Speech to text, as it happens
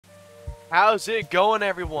How's it going,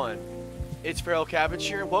 everyone? It's Feral Cabbage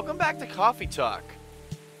here, and welcome back to Coffee Talk.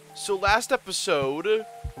 So last episode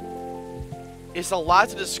is a lot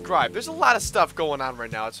to describe. There's a lot of stuff going on right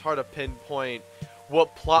now. It's hard to pinpoint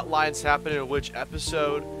what plot lines happen in which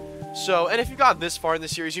episode. So, and if you've gotten this far in the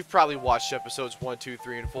series, you've probably watched episodes 1, 2,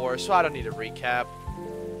 3, and 4, so I don't need to recap.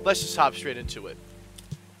 Let's just hop straight into it.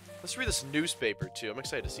 Let's read this newspaper, too. I'm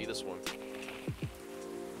excited to see this one.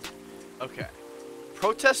 Okay.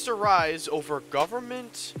 Protests arise over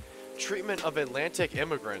government treatment of Atlantic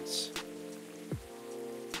immigrants.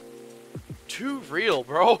 Too real,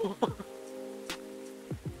 bro.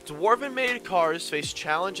 Dwarven-made cars face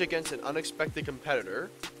challenge against an unexpected competitor.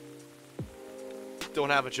 Don't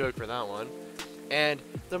have a joke for that one. And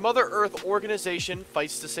the Mother Earth organization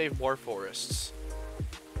fights to save more forests.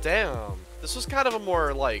 Damn. This was kind of a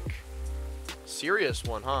more, like, serious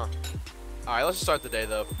one, huh? Alright, let's start the day,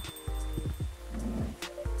 though.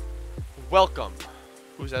 Welcome.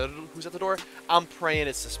 Who's at the door? I'm praying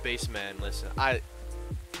it's the spaceman. Listen.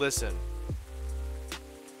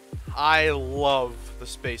 I love the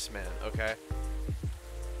spaceman, okay?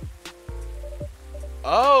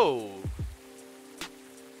 Oh.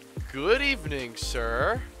 Good evening,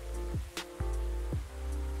 sir.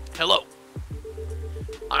 Hello.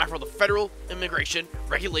 I'm from the Federal Immigration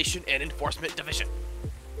Regulation and Enforcement Division,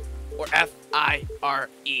 or FIRE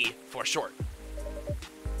for short.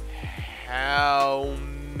 How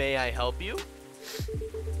may I help you?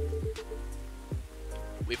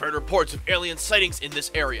 We've heard reports of alien sightings in this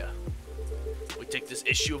area. We take this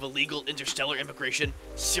issue of illegal interstellar immigration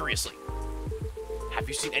seriously. Have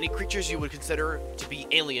you seen any creatures you would consider to be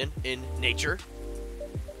alien in nature?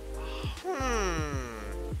 I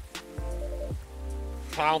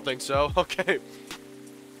don't think so. Okay.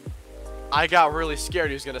 I got really scared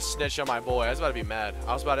he was gonna snitch on my boy. I was about to be mad.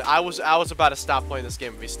 I was about to stop playing this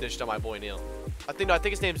game if he snitched on my boy Neil. I think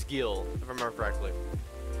his name's Gil, if I remember correctly.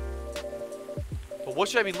 But what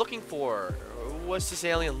should I be looking for? What's this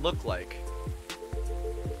alien look like?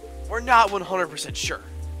 We're not 100% sure.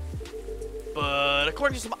 But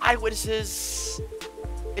according to some eyewitnesses,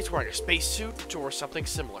 it's wearing a spacesuit or something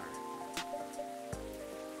similar.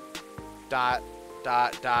 Dot.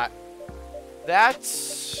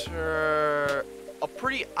 That's a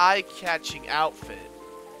pretty eye-catching outfit.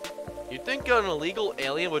 You'd think an illegal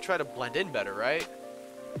alien would try to blend in better, right?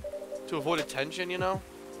 To avoid attention, you know?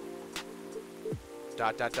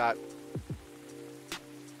 Dot.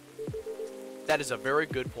 That is a very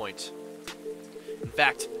good point. In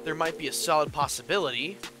fact, there might be a solid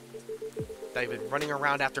possibility that you've been running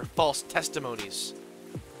around after false testimonies.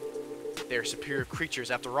 They are superior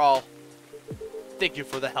creatures after all. Thank you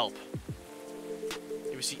for the help.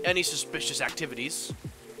 If you see any suspicious activities,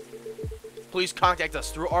 please contact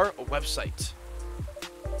us through our website.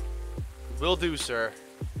 Will do, sir.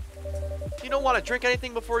 You don't want to drink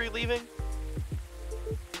anything before you're leaving?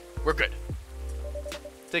 We're good.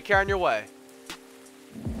 Take care on your way.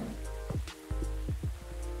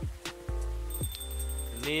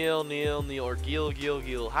 Neil, or Gil.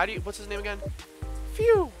 What's his name again?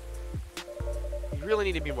 Phew. You really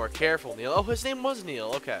need to be more careful, Neil. Oh, his name was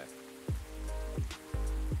Neil. Okay.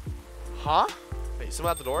 Huh? Wait,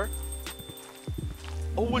 someone at the door?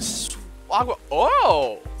 Oh, it's Agua.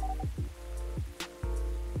 Oh!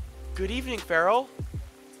 Good evening, Feral.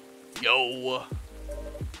 Yo.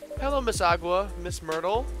 Hello, Miss Agua, Miss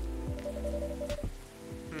Myrtle.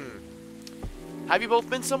 Have you both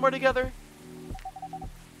been somewhere together?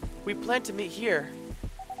 We planned to meet here.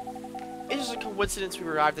 It's just a coincidence we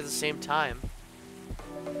arrived at the same time.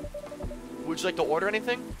 Would you like to order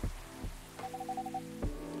anything?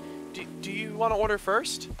 Do you want to order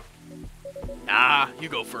first? Nah, you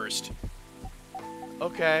go first.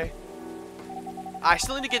 Okay. I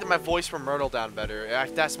still need to get my voice from Myrtle down better.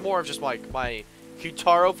 That's more of just like my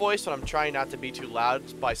Kitaro voice, but I'm trying not to be too loud,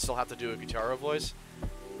 but I still have to do a Kitaro voice.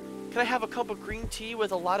 Can I have a cup of green tea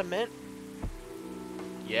with a lot of mint?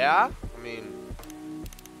 Yeah? I mean,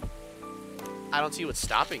 I don't see what's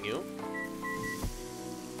stopping you.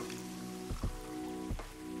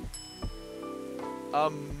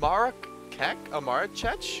 Marrakech?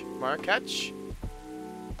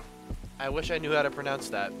 I wish I knew how to pronounce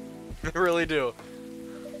that. I really do.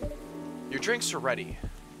 Your drinks are ready.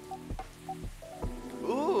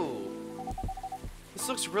 Ooh. This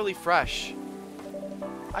looks really fresh.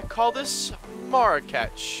 I call this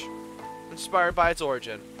Marrakech, inspired by its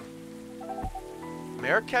origin.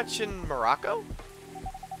 Marrakech in Morocco?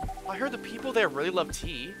 I heard the people there really love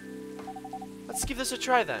tea. Let's give this a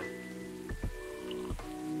try then.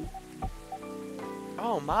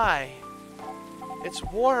 Oh my. It's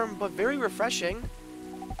warm, but very refreshing.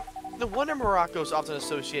 No wonder Morocco's often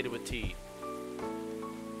associated with tea.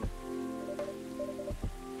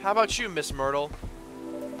 How about you, Miss Myrtle?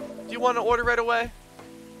 Do you want to order right away?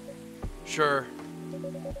 Sure.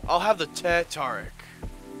 I'll have the Tet Tarik.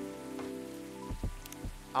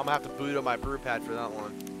 I'm gonna have to boot up my brew pad for that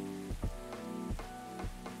one.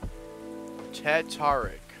 Tet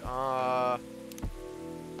Tarik.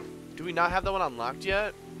 Do we not have that one unlocked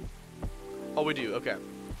yet? Oh, we do. Okay.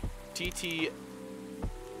 TT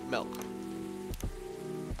milk.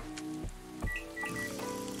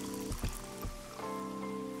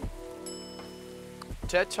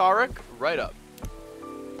 Tet Tarik, right up.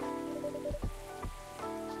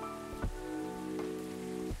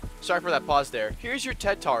 Sorry for that pause there. Here's your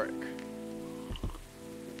Tet Tarik.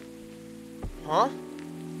 Huh?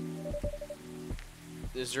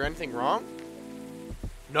 Is there anything wrong?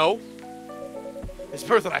 No. It's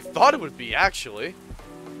better than I thought it would be, actually.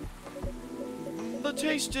 The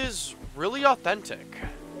taste is really authentic.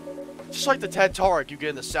 Just like the Tet Tarik you get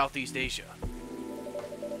in the Southeast Asia.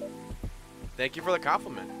 Thank you for the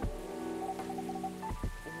compliment.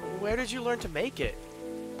 Where did you learn to make it?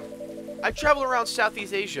 I traveled around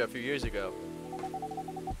Southeast Asia a few years ago.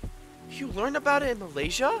 You learned about it in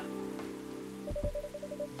Malaysia?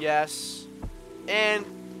 Yes. And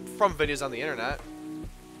from videos on the internet.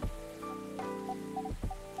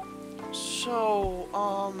 So,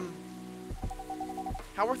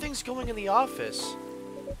 how are things going in the office?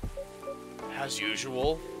 As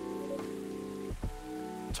usual.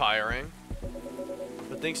 Tiring.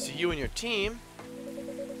 But thanks to you and your team,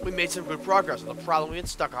 we made some good progress on the problem we had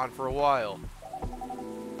stuck on for a while.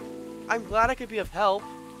 I'm glad I could be of help.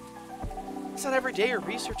 It's not every day your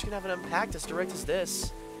research can have an impact as direct as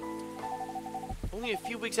this. Only a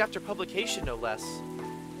few weeks after publication, no less.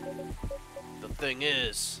 The thing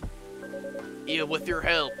is, even with your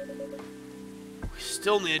help, we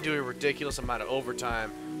still need to do a ridiculous amount of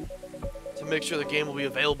overtime to make sure the game will be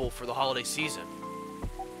available for the holiday season.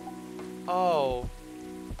 Oh.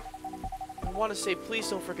 I want to say please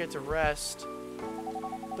don't forget to rest.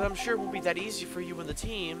 But I'm sure it won't be that easy for you and the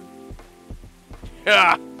team.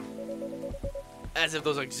 Yeah. As if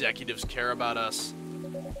those executives care about us.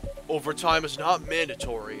 Overtime is not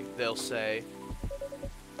mandatory, they'll say.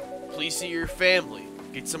 Please see your family.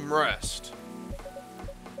 Get some rest.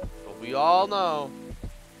 But we all know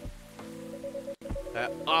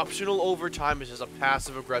that optional overtime is just a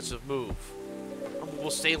passive-aggressive move. And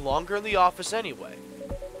we'll stay longer in the office anyway.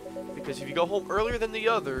 Because if you go home earlier than the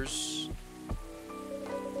others,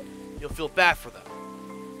 you'll feel bad for them.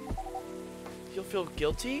 You'll feel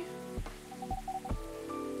guilty?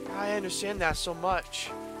 I understand that so much. ...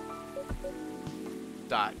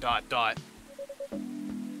 I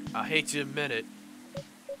hate to admit it,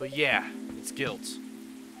 but yeah, it's guilt. ...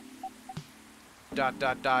 I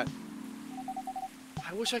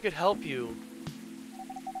wish I could help you.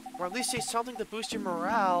 Or at least say something to boost your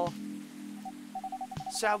morale.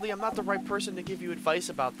 Sadly, I'm not the right person to give you advice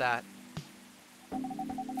about that.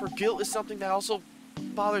 For guilt is something that also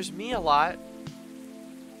bothers me a lot.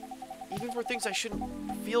 Even for things I shouldn't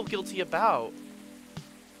feel guilty about.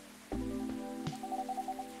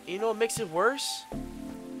 You know what makes it worse?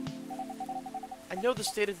 I know the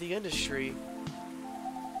state of the industry,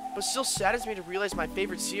 but still saddens me to realize my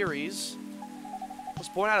favorite series was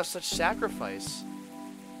born out of such sacrifice. ...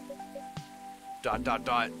 I'm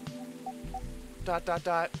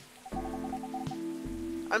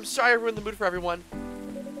sorry I ruined the mood for everyone.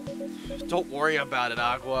 Don't worry about it,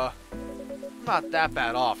 Agua. I'm not that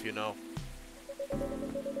bad off, you know.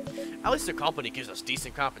 At least the company gives us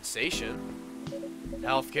decent compensation.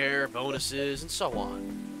 Healthcare, bonuses, and so on.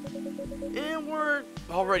 And we're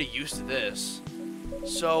already used to this.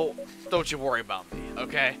 So, don't you worry about me,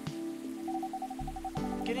 okay?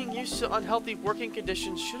 Getting used to unhealthy working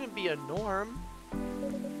conditions shouldn't be a norm.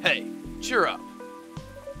 Hey, cheer up.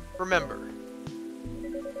 Remember,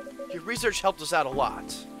 your research helped us out a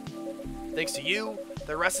lot. Thanks to you,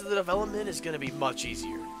 the rest of the development is going to be much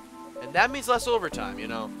easier. And that means less overtime, you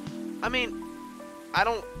know? I mean, I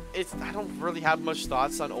don't really have much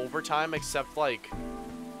thoughts on overtime except, like,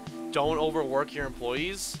 don't overwork your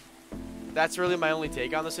employees. That's really my only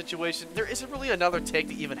take on the situation. There isn't really another take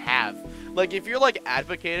to even have. Like, if you're, like,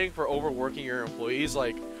 advocating for overworking your employees,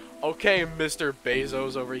 like, okay, Mr.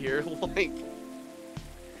 Bezos over here, like,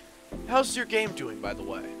 how's your game doing, by the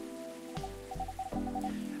way?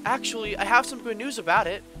 Actually, I have some good news about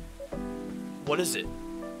it. What is it?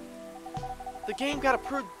 The game got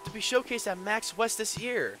approved to be showcased at Max West this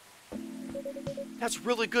year. That's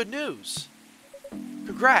really good news.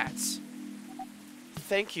 Congrats.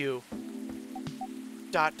 Thank you. ...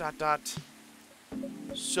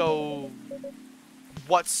 So,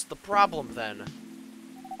 what's the problem then?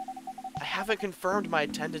 I haven't confirmed my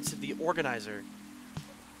attendance to the organizer.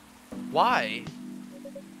 Why?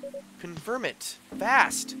 Confirm it.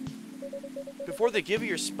 Fast! Before they give you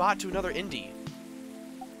your spot to another indie.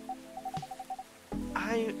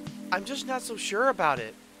 I'm just not so sure about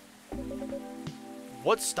it.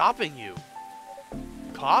 What's stopping you?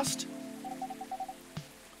 Cost?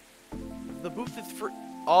 The booth is free.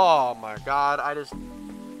 Oh my god, I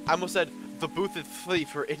almost said the booth is free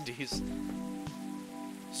for indies.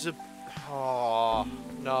 Oh,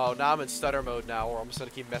 no, now I'm in stutter mode now, or I'm just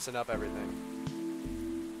gonna keep messing up everything.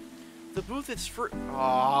 The booth is free.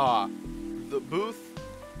 The booth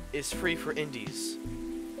is free for indies.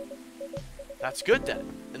 That's good then.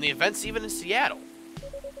 And the event's even in Seattle.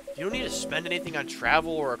 You don't need to spend anything on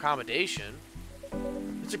travel or accommodation.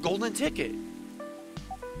 It's a golden ticket.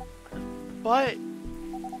 But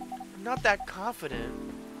I'm not that confident.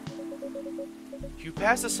 You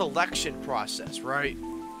passed the selection process, right?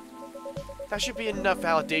 That should be enough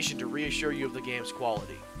validation to reassure you of the game's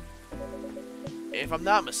quality. If I'm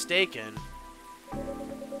not mistaken,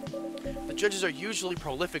 the judges are usually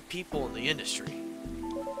prolific people in the industry.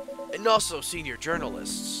 And also senior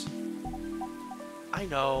journalists. I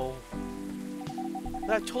know. But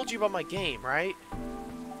I've told you about my game, right?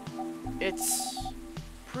 It's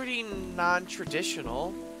pretty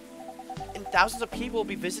non-traditional. And thousands of people will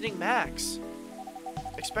be visiting Max,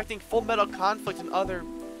 expecting Full Metal Conflict and other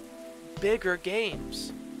bigger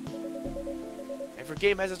games. Every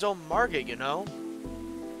game has its own market, you know?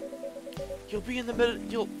 You'll be in the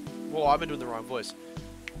middle, well, I've been doing the wrong voice.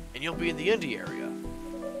 And you'll be in the indie area.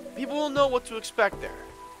 People will know what to expect there.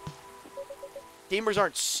 Gamers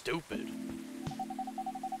aren't stupid.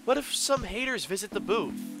 What if some haters visit the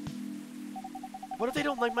booth? What if they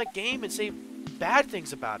don't like my game and say bad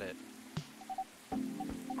things about it?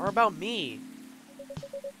 Or about me?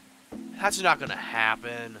 That's not gonna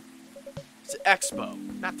happen. It's an expo,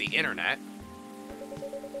 not the internet.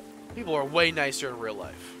 People are way nicer in real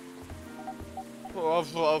life. But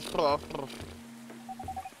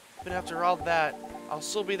after all that, I'll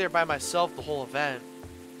still be there by myself the whole event. ...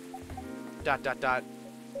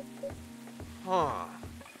 Huh.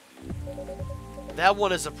 That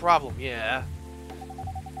one is a problem, yeah.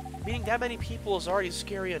 Meeting that many people is already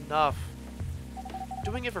scary enough.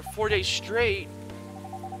 Doing it for 4 days straight,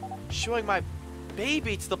 showing my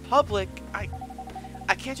baby to the public, I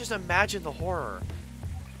can't just imagine the horror. ...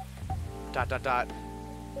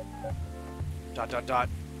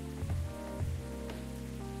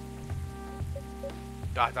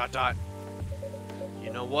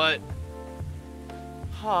 You know what?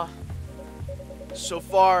 Huh. So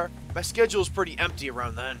far, my schedule is pretty empty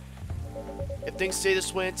around then. If things stay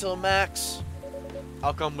this way until Max,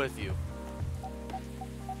 I'll come with you.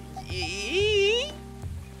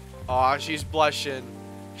 Aw, she's blushing.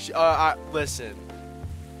 Listen,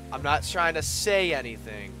 I'm not trying to say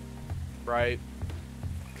anything, right?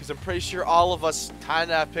 Because I'm pretty sure all of us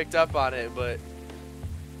kind of have picked up on it, but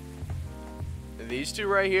these two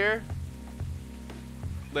right here,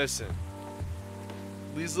 listen,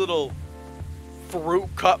 these little fruit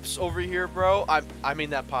cups over here, bro, I mean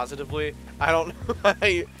that positively. I don't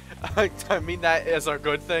I mean that as a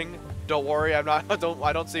good thing. Don't worry, I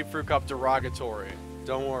don't say fruit cup derogatory.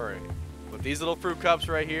 Don't worry. But these little fruit cups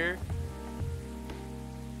right here,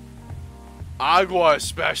 agua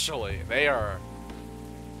especially, they are,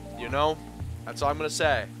 you know, that's all I'm gonna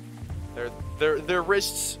say. Their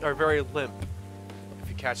wrists are very limp, if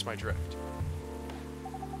you catch my drift.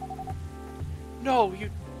 No, you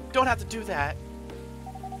don't have to do that.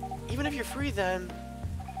 Even if you're free, then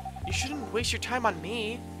you shouldn't waste your time on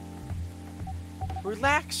me.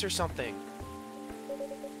 Relax or something.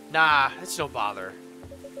 Nah, it's no bother.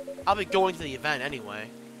 I'll be going to the event anyway.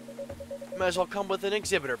 Might as well come with an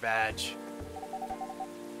exhibitor badge.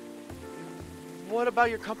 What about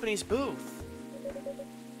your company's booth?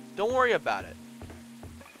 Don't worry about it.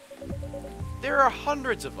 There are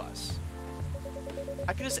hundreds of us.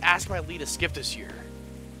 I can just ask my lead to skip this year.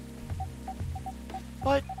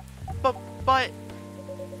 But,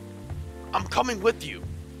 I'm coming with you.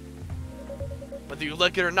 Whether you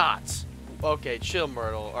like it or not. Okay, chill,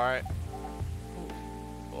 Myrtle, alright?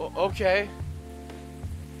 Okay.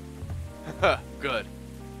 Good.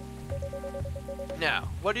 Now,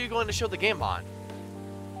 what are you going to show the game on?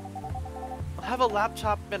 I'll have a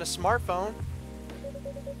laptop and a smartphone.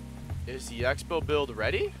 Is the expo build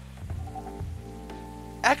ready?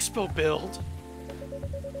 Expo build?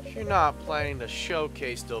 You're not planning to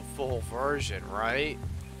showcase the full version, right?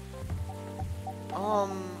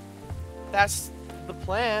 That's the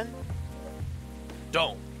plan.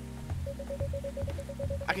 don't.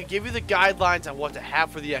 I can give you the guidelines on what to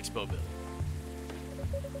have for the expo build.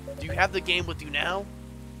 Do you have the game with you now?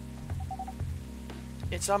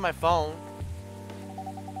 It's on my phone.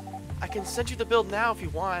 I can send you the build now if you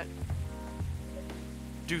want.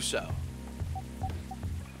 Do so.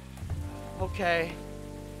 Okay. ...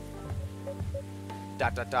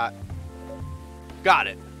 Got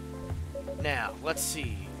it. Now, let's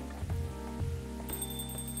see.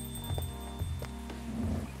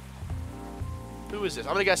 Who is this?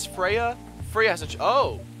 I'm gonna guess Freya. Freya has a...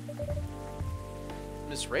 Oh!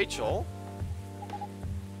 Miss Rachel.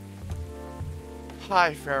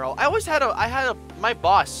 Hi, Farrell. I always had my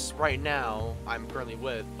boss right now I'm currently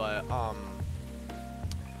with, but,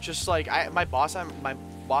 just like, my boss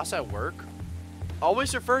at work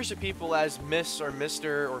always refers to people as Miss or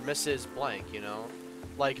Mr. or Mrs. blank, you know?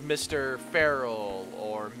 Like Mr. Farrell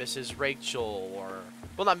or Mrs. Rachel or...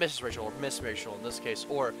 Well, not Mrs. Rachel, or Miss Rachel in this case.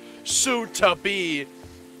 Or soon-to-be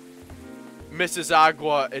Mrs.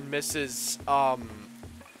 Agua and Mrs. How'd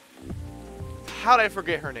I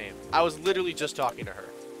forget her name? I was literally just talking to her.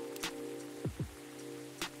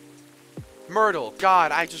 Myrtle.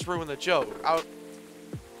 God, I just ruined the joke.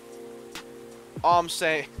 All I'm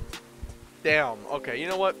saying... Damn. Okay, you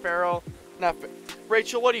know what, Farrell?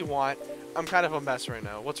 Rachel, what do you want? I'm kind of a mess right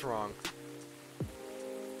now. What's wrong?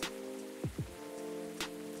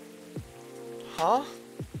 Huh?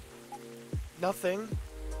 Nothing.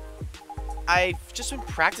 I've just been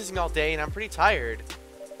practicing all day and I'm pretty tired.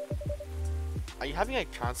 Are you having a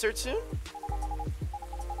concert soon?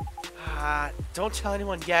 Don't tell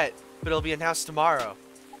anyone yet, but it'll be announced tomorrow.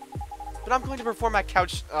 But I'm going to perform at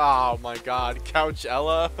Couch... Oh my god,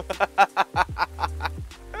 Couchella.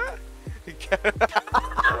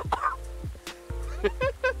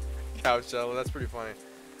 Couchella, that's pretty funny.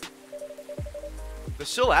 They're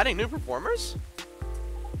still adding new performers?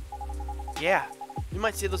 Yeah, you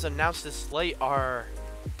might say those announced this slate are...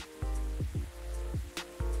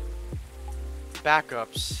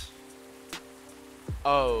 backups.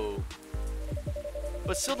 Oh.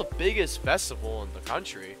 But still the biggest festival in the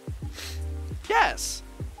country. Yes!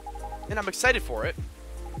 And I'm excited for it.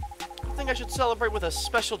 I think I should celebrate with a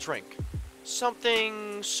special drink.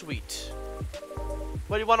 Something sweet.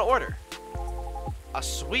 What do you want to order? A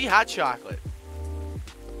sweet hot chocolate.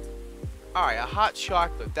 Alright, a hot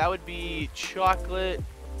chocolate. That would be chocolate...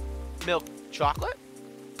 milk chocolate?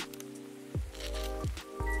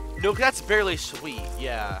 No, that's barely sweet.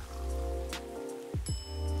 Yeah.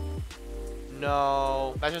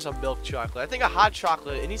 No, that's just a milk chocolate. I think a hot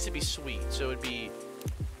chocolate, it needs to be sweet. So it would be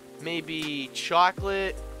maybe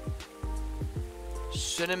chocolate,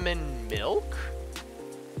 cinnamon milk?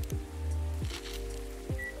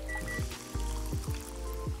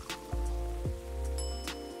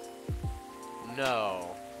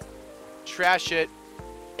 No. Trash it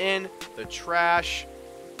in the trash.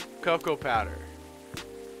 Cocoa powder.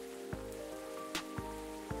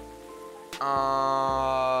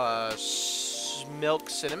 Milk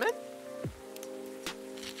cinnamon?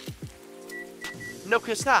 No,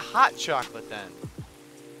 because it's not hot chocolate then.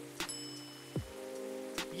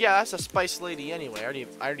 Yeah, that's a Spice Lady anyway. I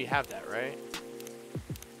already have that, right?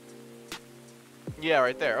 Yeah,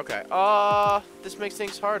 right there. Okay. This makes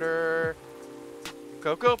things harder.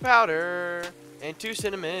 Cocoa powder and 2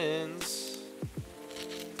 cinnamons.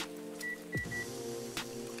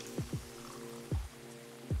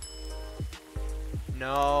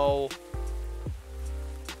 No.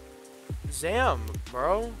 Zam,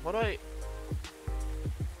 bro. What do I...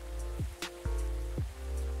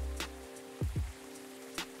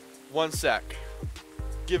 One sec.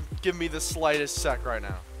 Give me the slightest sec right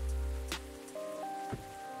now.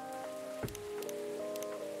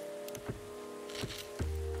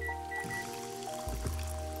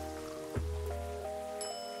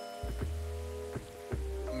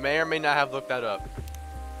 May or may not have looked that up.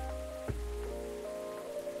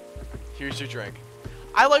 Here's your drink.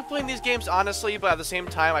 I like playing these games, honestly, but at the same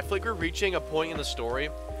time, I feel like we're reaching a point in the story.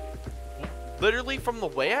 Literally, from the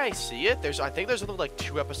way I see it, I think there's only like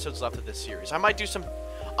 2 episodes left of this series. I might do some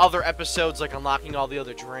other episodes, like unlocking all the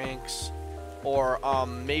other drinks, or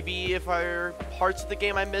maybe if there are parts of the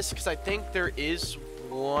game I missed, because I think there is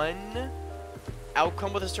one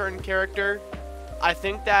outcome with a certain character. I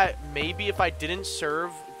think that maybe if I didn't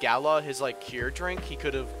serve Gala his like cure drink, he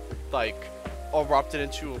could have like erupted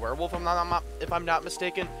into a werewolf, if I'm not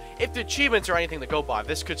mistaken. If the achievements are anything to go by,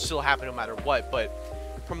 this could still happen no matter what, but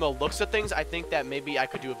from the looks of things, I think that maybe I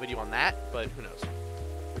could do a video on that, but who knows.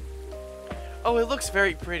 Oh, it looks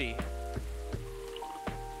very pretty.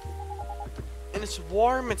 And it's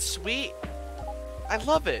warm and sweet. I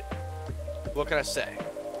love it. What can I say?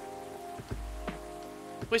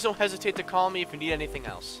 Please don't hesitate to call me if you need anything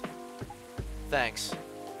else. Thanks. ...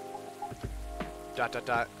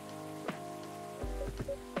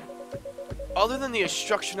 Other than the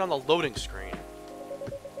instruction on the loading screen,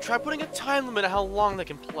 try putting a time limit on how long they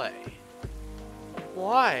can play.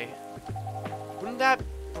 Why? Wouldn't that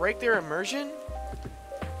break their immersion?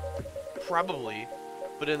 Probably,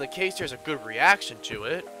 but in the case there's a good reaction to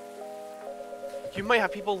it, you might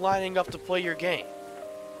have people lining up to play your game.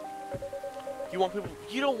 You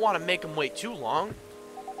don't want to make them wait too long.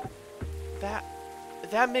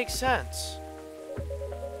 That makes sense.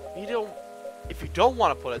 If you don't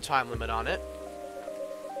want to put a time limit on it,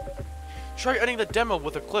 try ending the demo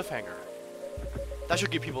with a cliffhanger. That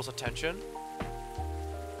should get people's attention.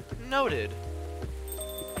 Noted.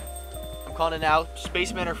 I'm calling it now.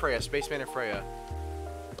 Spaceman or Freya? Spaceman or Freya?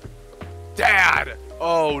 Dad!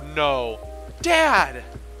 Oh no. Dad!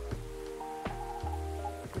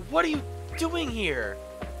 What are you doing here?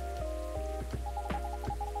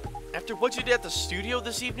 After what you did at the studio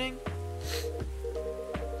this evening?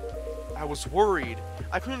 I was worried.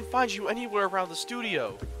 I couldn't find you anywhere around the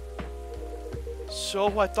studio.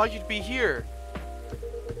 So I thought you'd be here.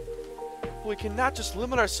 We cannot just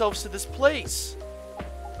limit ourselves to this place. ...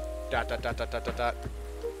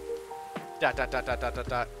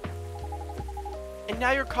 And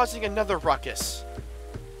now you're causing another ruckus.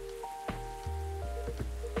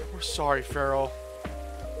 We're sorry, Pharaoh.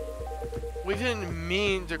 We didn't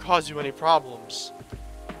mean to cause you any problems.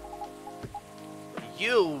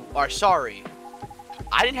 You are sorry.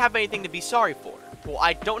 I didn't have anything to be sorry for. Well,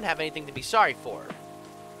 I don't have anything to be sorry for.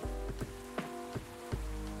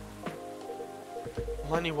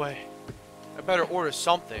 Well, anyway, I better order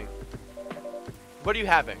something. What are you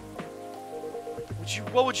having?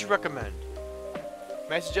 What would you recommend?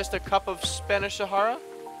 May I suggest a cup of Spanish Sahara?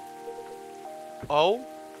 Oh?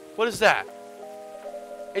 What is that?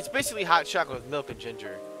 It's basically hot chocolate with milk and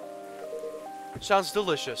ginger. Sounds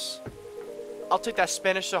delicious. I'll take that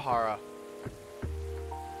Spanish Sahara.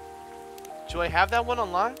 Do I have that one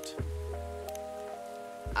unlocked?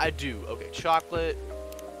 I do. Okay, chocolate,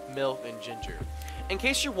 milk, and ginger. In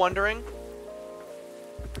case you're wondering,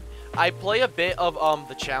 I play a bit of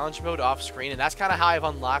the challenge mode off screen, and that's kind of how I've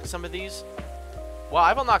unlocked some of these. Well,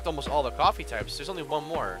 I've unlocked almost all the coffee types. There's only one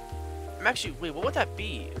more. Wait, what would that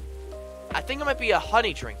be? I think it might be a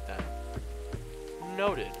honey drink then.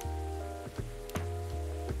 Noted.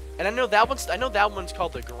 And I know that one's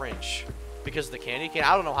called the Grinch because of the candy cane.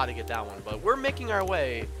 I don't know how to get that one, but we're making our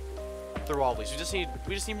way through all these. We just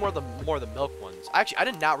need more of the milk ones. Actually, I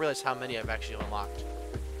did not realize how many I've actually unlocked.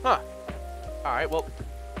 Huh. All right. Well,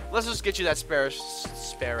 let's just get you that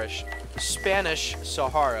Spanish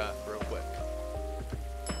Sahara real quick.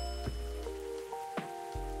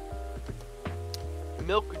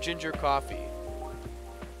 Milk ginger coffee.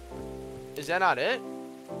 Is that not it?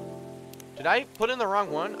 Did I put in the wrong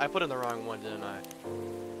one? I put in the wrong one, didn't I?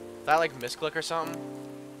 Did I like misclick or something?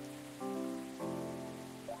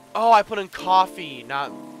 Oh, I put in coffee,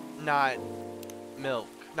 not milk.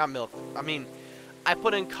 Not milk. I mean, I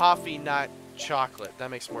put in coffee, not chocolate. That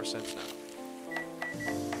makes more sense now.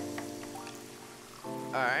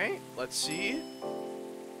 Alright, let's see.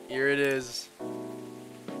 Here it is.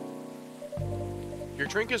 Your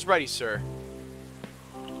drink is ready, sir.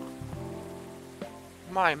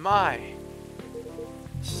 My.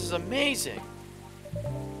 This is amazing.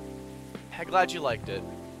 I'm glad you liked it.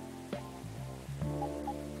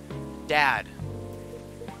 Dad.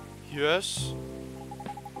 Yes?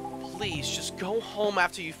 Please, just go home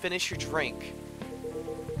after you finish your drink.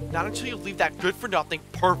 Not until you leave that good-for-nothing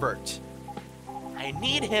pervert. I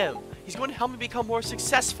need him. He's going to help me become more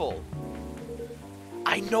successful.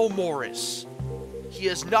 I know Morris. He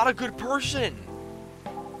is not a good person.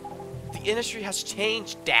 The industry has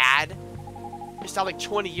changed, Dad. It's not like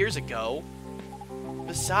 20 years ago.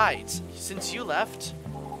 Besides, since you left,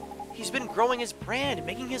 he's been growing his brand and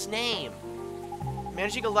making his name.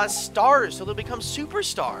 Managing a lot of stars so they'll become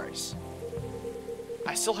superstars.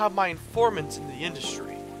 I still have my informants in the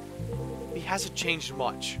industry. He hasn't changed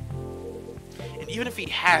much. And even if he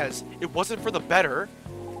has, it wasn't for the better.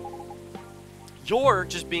 You're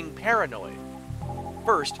just being paranoid.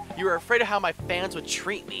 First, you were afraid of how my fans would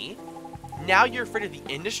treat me. Now you're afraid of the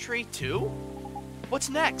industry, too? What's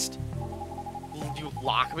next? You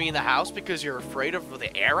lock me in the house because you're afraid of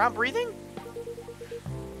the air I'm breathing?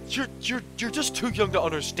 You're just too young to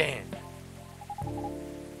understand.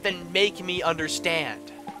 Then make me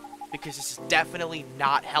understand. Because this is definitely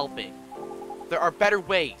not helping. There are better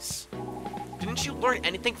ways. Didn't you learn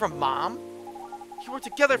anything from Mom? You were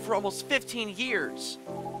together for almost 15 years.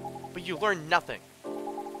 but you learn nothing.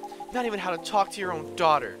 Not even how to talk to your own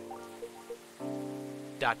daughter. ...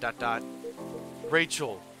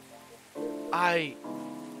 Rachel, I'm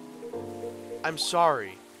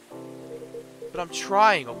sorry, but I'm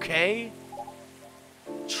trying, okay?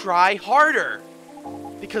 Try harder,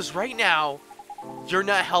 because right now, you're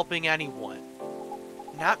not helping anyone.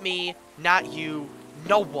 Not me, not you,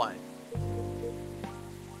 no one.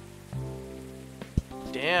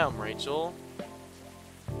 Damn, Rachel.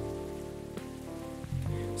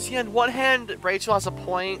 See, on one hand, Rachel has a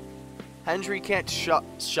point. Henry can't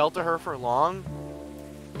shelter her for long.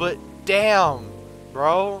 But damn,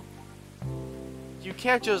 bro. You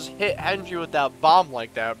can't just hit Henry with that bomb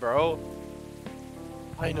like that, bro.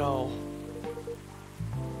 I know.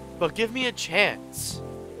 But give me a chance.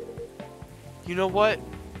 You know what?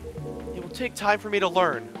 It will take time for me to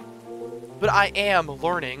learn. But I am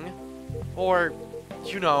learning. Or,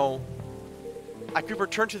 you know, I could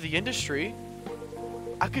return to the industry.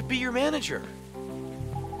 I could be your manager.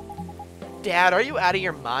 Dad, are you out of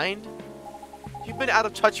your mind? You've been out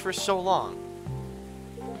of touch for so long.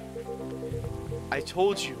 I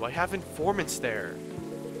told you, I have informants there.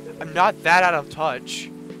 I'm not that out of touch.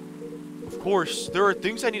 Of course, there are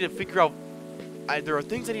things I need to figure out. But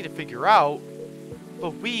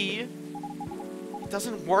it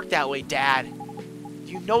doesn't work that way, Dad.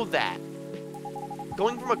 You know that.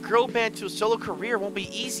 Going from a girl band to a solo career won't be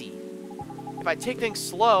easy. If I take things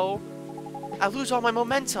slow, I lose all my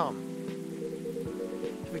momentum.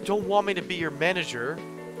 If you don't want me to be your manager,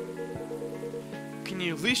 can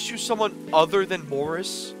you at least choose someone other than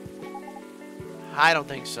Morris? I don't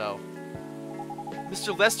think so.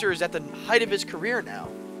 Mr. Lester is at the height of his career now.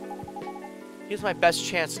 He's my best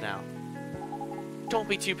chance now. Don't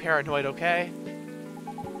be too paranoid, okay?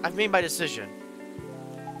 I've made my decision.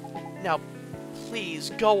 Now,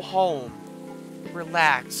 please go home.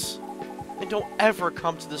 Relax. And don't ever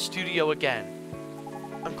come to the studio again.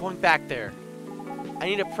 I'm going back there. I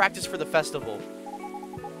need to practice for the festival.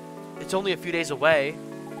 It's only a few days away.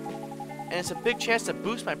 And it's a big chance to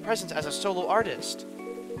boost my presence as a solo artist.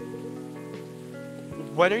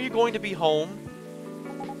 When are you going to be home?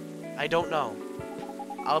 I don't know.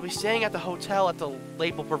 I'll be staying at the hotel at the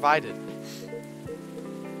label provided.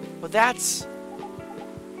 But that's...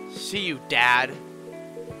 See you, Dad.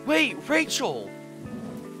 Wait, Rachel!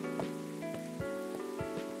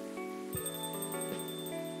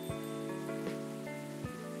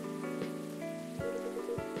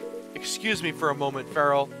 Excuse me for a moment,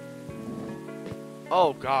 Farrell.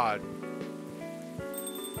 Oh, God.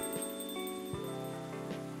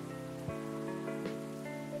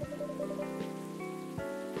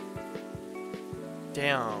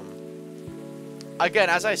 Damn. Again,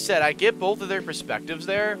 as I said, I get both of their perspectives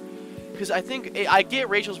there. Because I think, I get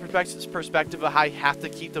Rachel's perspective of how you have to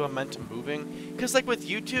keep the momentum moving. Because, like, with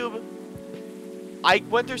YouTube, I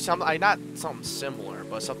went through not something similar,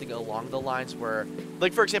 but something along the lines where,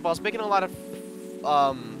 like, for example, I was making a lot of,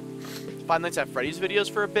 Five Nights at Freddy's videos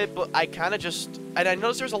for a bit, but I kind of just, and I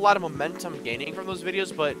noticed there's a lot of momentum gaining from those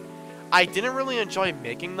videos, but I didn't really enjoy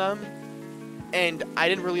making them. And I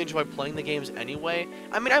didn't really enjoy playing the games anyway.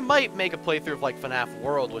 I mean, I might make a playthrough of, like, FNAF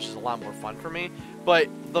World, which is a lot more fun for me. But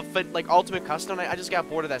the, like, Ultimate Custom, I just got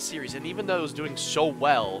bored of that series. And even though it was doing so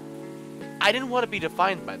well, I didn't want to be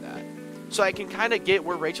defined by that. So I can kind of get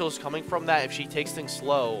where Rachel is coming from, that if she takes things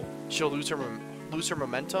slow, she'll lose her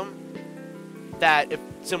momentum. That, if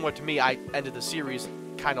similar to me, I ended the series,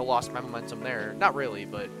 kind of lost my momentum there. Not really,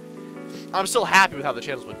 but I'm still happy with how the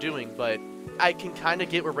channel's been doing, but I can kind of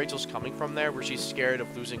get where Rachel's coming from there, where she's scared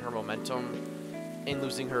of losing her momentum and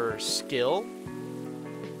losing her skill.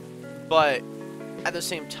 But at the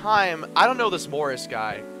same time, I don't know this Morris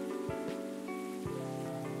guy,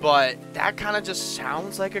 but that kind of just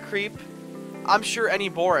sounds like a creep. I'm sure any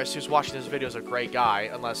Morris who's watching this video is a great guy,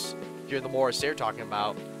 unless you're the Morris they're talking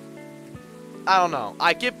about. I don't know.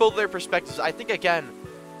 I get both their perspectives. I think, again,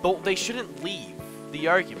 they shouldn't leave the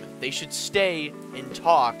argument. They should stay and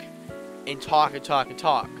talk. And talk and talk and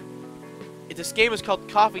talk. If this game is called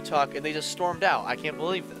Coffee Talk and they just stormed out, I can't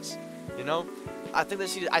believe this. You know, I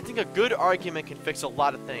think a good argument can fix a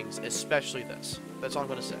lot of things, especially this. That's all I'm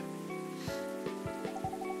gonna say.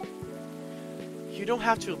 You don't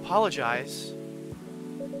have to apologize.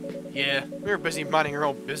 Yeah, we were busy minding our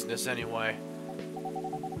own business anyway.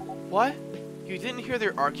 What? You didn't hear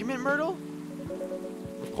their argument, Myrtle?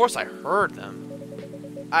 Of course I heard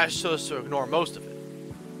them. I chose to ignore most of it.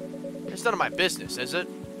 It's none of my business, is it?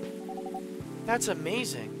 That's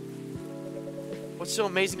amazing. What's so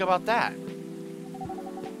amazing about that?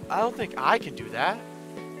 I don't think I can do that.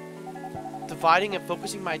 Dividing and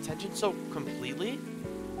focusing my attention so completely?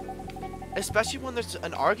 Especially when there's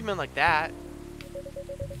an argument like that.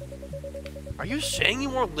 Are you saying you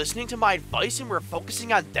weren't listening to my advice and were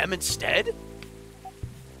focusing on them instead?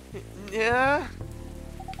 Yeah.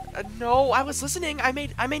 No, I was listening. I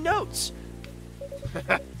made notes.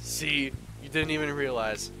 See, you didn't even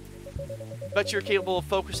realize. Bet you're capable of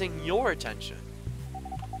focusing your attention.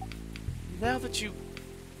 Now that you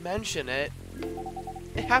mention it,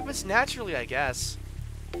 it happens naturally, I guess.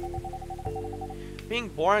 Being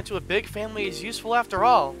born into a big family is useful after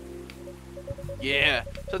all. Yeah,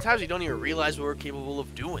 sometimes we don't even realize what we're capable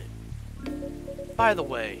of doing. By the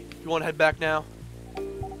way, you want to head back now?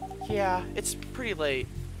 Yeah, it's pretty late.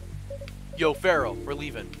 Yo, Pharaoh, we're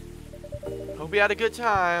leaving. Hope you had a good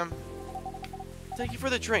time. Thank you for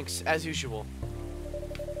the drinks, as usual.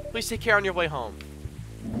 Please take care on your way home.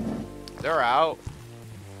 They're out.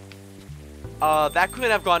 That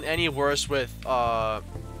couldn't have gone any worse with the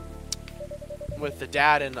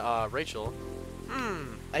dad and Rachel.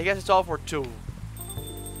 I guess it's all for two.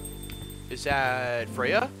 Is that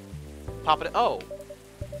Freya? Pop it. Oh,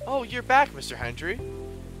 you're back, Mr. Hendry. ...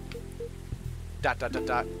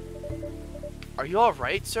 Are you all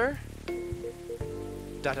right, sir? ...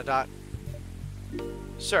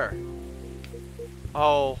 Sir.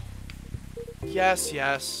 Oh.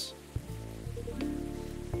 Yes.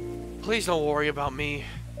 Please don't worry about me.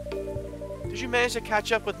 Did you manage to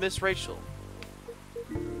catch up with Miss Rachel?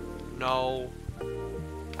 No.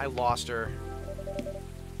 I lost her.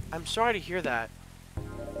 I'm sorry to hear that.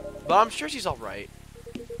 But I'm sure she's alright.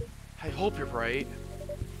 I hope you're right.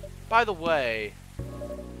 By the way,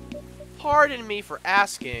 pardon me for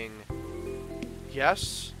asking.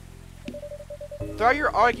 Yes? Throughout your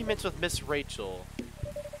arguments with Miss Rachel,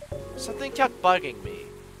 something kept bugging me.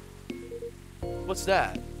 What's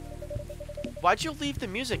that? Why'd you leave the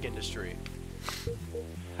music industry?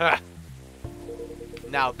 Ha!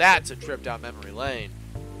 Now that's a trip down memory lane.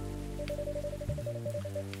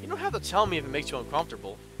 You don't have to tell me if it makes you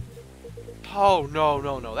uncomfortable. Oh,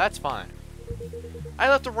 no, that's fine. I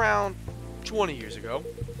left around 20 years ago.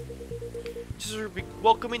 Just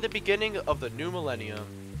welcoming the beginning of the new millennium.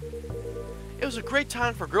 It was a great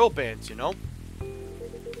time for girl bands, you know?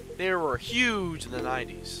 They were huge in the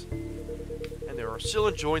 90s. And they were still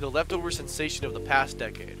enjoying the leftover sensation of the past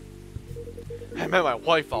decade. I met my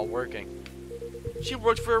wife while working. She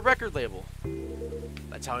worked for a record label.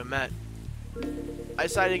 That's how we met. I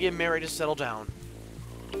decided to get married and settle down.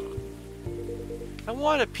 I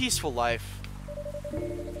wanted a peaceful life.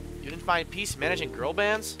 You didn't find peace managing girl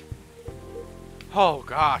bands? Oh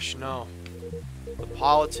gosh, no. The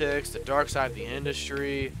politics, the dark side of the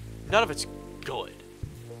industry, none of it's good.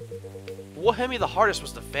 But what hit me the hardest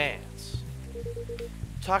was the fans.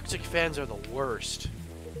 Toxic fans are the worst.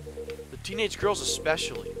 The teenage girls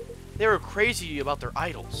especially. They were crazy about their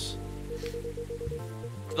idols.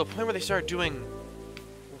 To the point where they started doing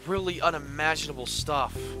really unimaginable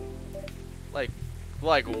stuff. Like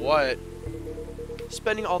what?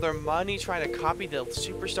 Spending all their money trying to copy the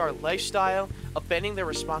superstar lifestyle, abandoning their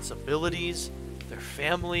responsibilities, their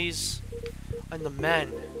families, and the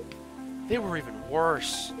men. They were even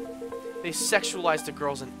worse. They sexualized the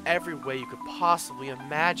girls in every way you could possibly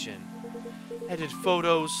imagine. Edited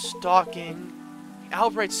photos, stalking,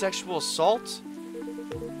 outright sexual assault.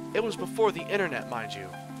 It was before the internet, mind you.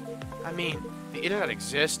 I mean, the internet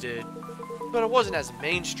existed, but it wasn't as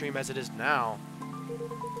mainstream as it is now.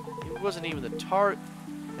 It wasn't even the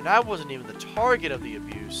and I wasn't even the target of the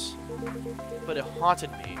abuse. But it haunted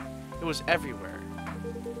me. It was everywhere.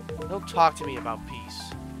 Don't talk to me about peace.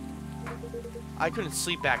 I couldn't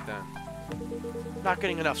sleep back then. Not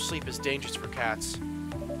getting enough sleep is dangerous for cats.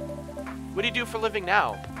 What do you do for a living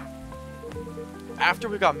now? After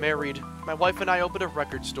we got married, my wife and I opened a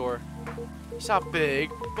record store. It's not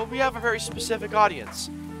big, but we have a very specific audience.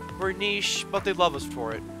 We're niche, but they love us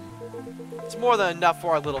for it. It's more than enough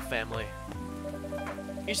for our little family.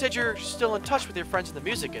 You said you're still in touch with your friends in the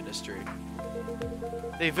music industry.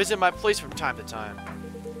 They visit my place from time to time,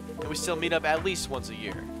 and we still meet up at least once a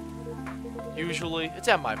year. Usually, it's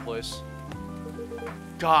at my place.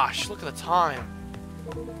 Gosh, look at the time.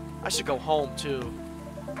 I should go home, too.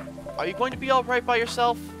 Are you going to be alright by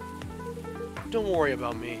yourself? Don't worry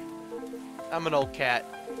about me. I'm an old cat.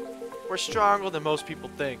 We're stronger than most people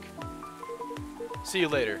think. See you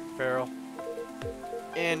later, Pharaoh.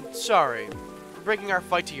 And sorry for bringing our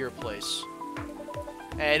fight to your place.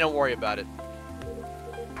 Hey, don't worry about it.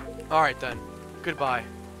 Alright then. Goodbye.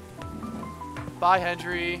 Bye,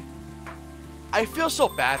 Hendry. I feel so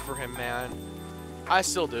bad for him, man. I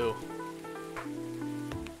still do.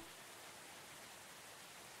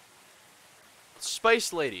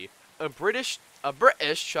 Spice Lady, a British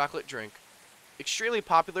chocolate drink. extremely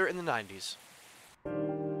popular in the 90s.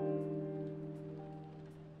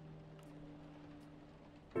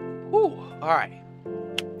 Whew, alright.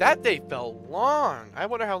 That day felt long. I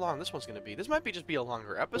wonder how long this one's gonna be. This might just be a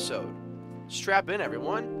longer episode. Strap in,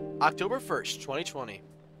 everyone. October 1st, 2020.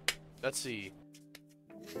 Let's see.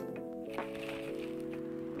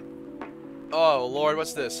 Oh, Lord,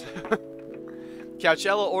 what's this?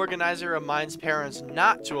 Coachella organizer reminds parents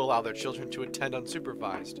not to allow their children to attend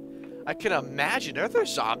unsupervised. I can imagine. Are there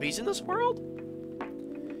zombies in this world?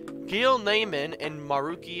 Gil Naiman and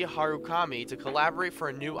Maruki Harukami to collaborate for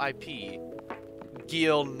a new IP.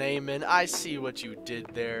 Gil Naiman, I see what you did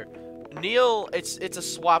there. Neil, it's a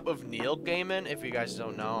swap of Neil Gaiman, if you guys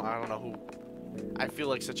don't know. I don't know who. I feel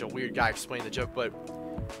like such a weird guy explaining the joke, but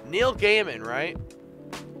Neil Gaiman, right?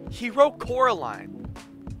 He wrote Coraline.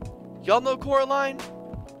 Y'all know Coraline?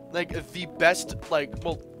 Like, the best, like,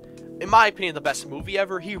 well, in my opinion, the best movie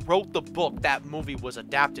ever. He wrote the book that movie was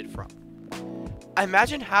adapted from.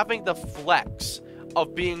 Imagine having the flex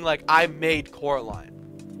of being like, I made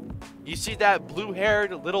Coraline. You see that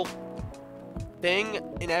blue-haired little thing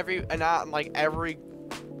in everywhere?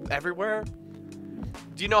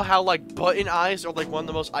 Do you know how, like, button eyes are, like, one of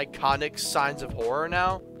the most iconic signs of horror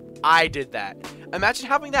now? I did that. Imagine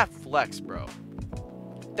having that flex, bro.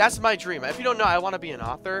 That's my dream. If you don't know, I want to be an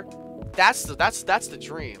author. That's the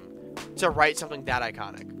dream. To write something that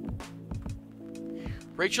iconic.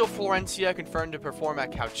 Rachel Florencia confirmed to perform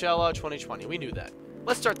at Coachella 2020. We knew that.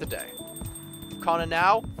 Let's start the day. Calling it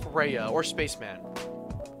now, Freya, or Spaceman.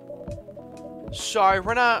 Sorry,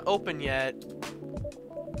 we're not open yet.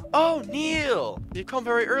 Oh, Neil! You've come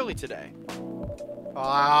very early today.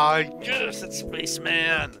 Ah, yes, it's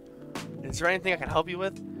Spaceman. Is there anything I can help you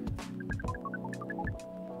with?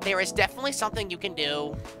 There is definitely something you can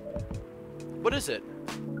do. What is it?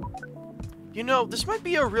 You know, this might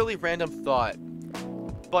be a really random thought,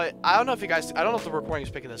 but I don't know if you guys, I don't know if the recording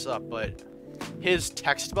is picking this up, but his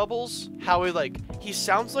text bubbles, how he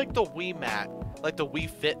sounds like the Wii Mat, like the Wii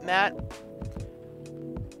Fit Mat.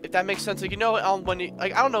 If that makes sense, like, you know, when you,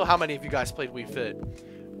 like, I don't know how many of you guys played Wii Fit,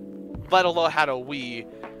 let alone had a Wii,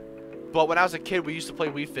 but when I was a kid, we used to play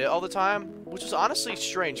Wii Fit all the time, which was honestly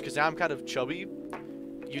strange, because now I'm kind of chubby.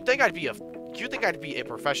 You'd think I'd be a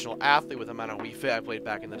professional athlete with the amount of Wii Fit I played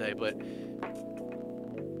back in the day, but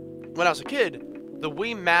when I was a kid, the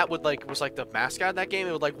Wii Mat was like the mascot of that game.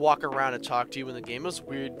 It would like walk around and talk to you in the game. It was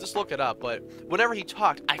weird. Just look it up. But whenever he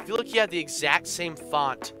talked, I feel like he had the exact same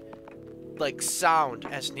font, like, sound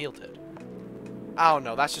as Neil did. I don't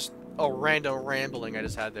know. That's just a random rambling I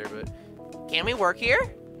just had there. But can we work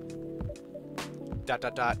here? ...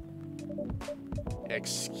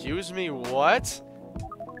 Excuse me, what?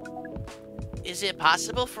 Is it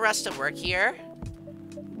possible for us to work here?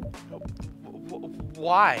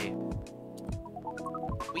 Why?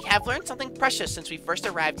 We have learned something precious since we first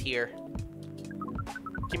arrived here.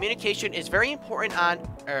 Communication is very important on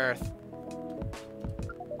Earth.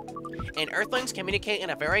 And Earthlings communicate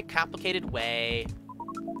in a very complicated way.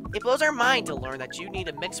 It blows our mind to learn that you need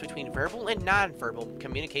a mix between verbal and non-verbal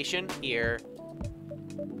communication here.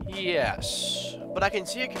 Yes, but I can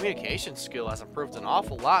see your communication skill has improved an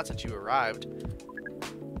awful lot since you arrived.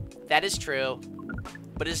 That is true,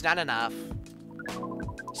 but it is not enough.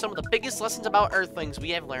 Some of the biggest lessons about Earthlings we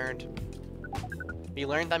have learned. We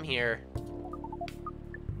learned them here.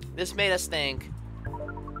 This made us think,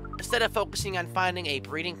 instead of focusing on finding a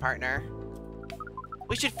breeding partner,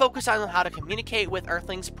 we should focus on how to communicate with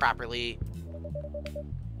Earthlings properly.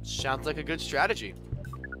 Sounds like a good strategy.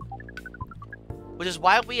 Which is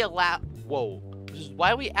why we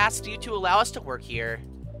asked you to allow us to work here.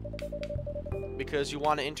 Because you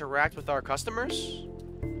want to interact with our customers?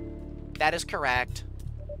 That is correct.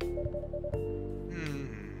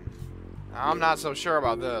 I'm not so sure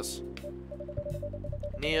about this.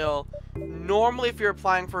 Neil, normally if you're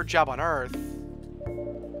applying for a job on Earth,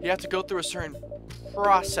 you have to go through a certain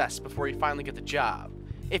process before you finally get the job.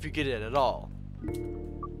 If you get it at all.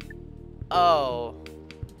 Oh.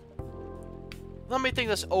 Let me think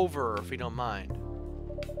this over, if you don't mind.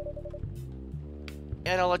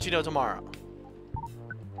 And I'll let you know tomorrow.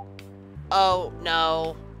 Oh,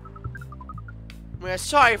 no. We're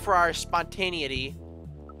sorry for our spontaneity,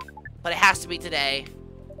 but it has to be today.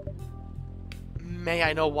 May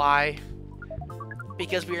I know why?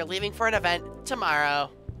 Because we are leaving for an event tomorrow.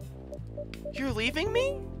 You're leaving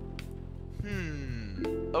me?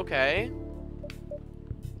 Okay. ...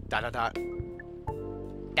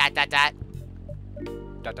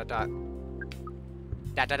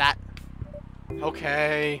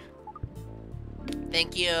 Okay.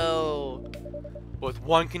 Thank you. With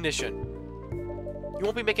one condition. You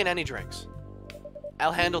won't be making any drinks.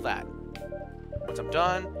 I'll handle that. Once I'm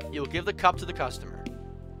done, you will give the cup to the customer.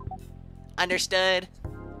 Understood.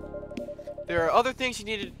 There are other things you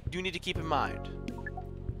need to keep in mind.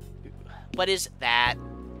 What is that?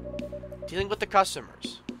 Dealing with the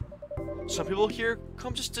customers. Some people here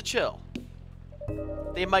come just to chill.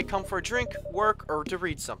 They might come for a drink, work, or to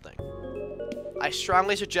read something. I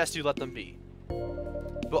strongly suggest you let them be.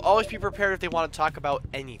 But always be prepared if they want to talk about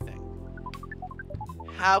anything.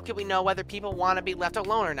 How can we know whether people want to be left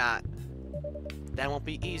alone or not? That won't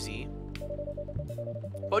be easy.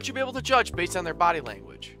 But you'll be able to judge based on their body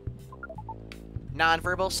language.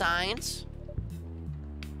 Nonverbal signs?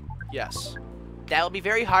 Yes. That will be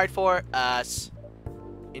very hard for us.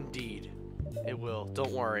 Indeed. It will.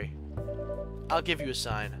 Don't worry. I'll give you a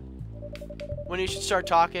sign. When you should start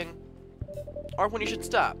talking, or when you should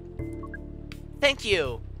stop. Thank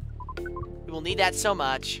you. We will need that so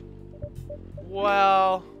much.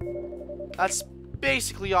 Well, that's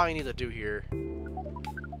basically all you need to do here.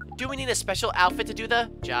 Do we need a special outfit to do the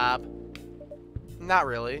job? Not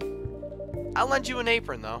really. I'll lend you an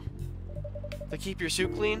apron, though, to keep your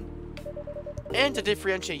suit clean and to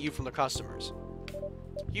differentiate you from the customers.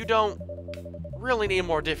 You don't really need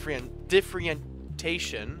more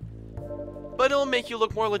differentiation, but it'll make you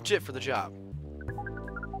look more legit for the job.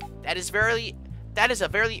 That is a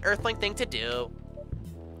very Earthling thing to do.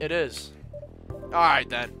 It is. Alright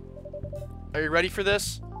then. Are you ready for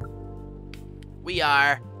this? We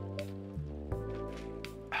are.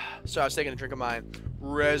 So I was taking a drink of mine.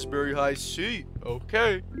 Raspberry high C.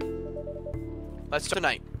 Okay. Let's start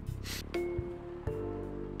tonight.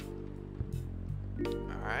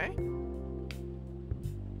 Alright.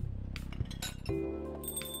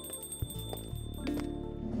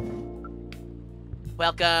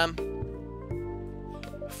 Welcome.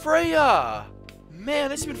 Freya!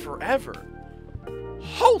 Man, it's been forever.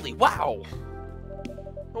 Holy wow!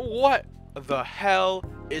 What the hell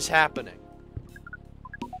is happening?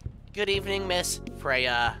 Good evening, Miss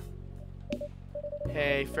Freya.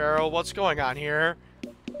 Hey, Farrell, what's going on here?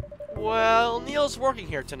 Well, Neil's working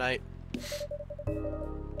here tonight.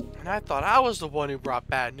 And I thought I was the one who brought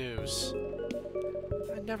bad news.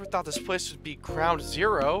 I never thought this place would be ground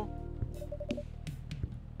zero.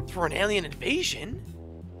 For an alien invasion?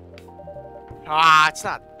 Ah, it's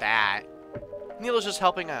not that. Neil is just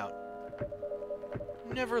helping out.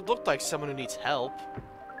 Never looked like someone who needs help.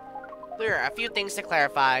 There are a few things to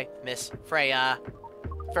clarify, Miss Freya.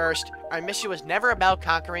 First, our mission was never about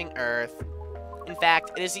conquering Earth. In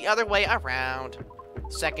fact, it is the other way around.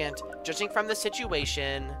 Second, judging from the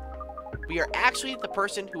situation, we are actually the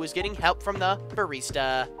person who is getting help from the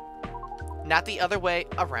barista, not the other way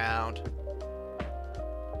around.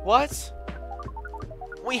 What?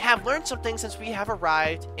 We have learned something since we have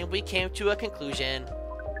arrived, and we came to a conclusion.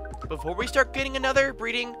 Before we start getting another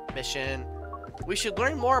breeding mission, we should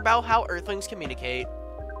learn more about how Earthlings communicate.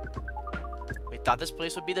 We thought this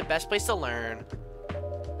place would be the best place to learn.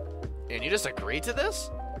 And you just agreed to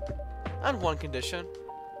this? On one condition.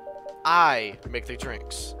 I make the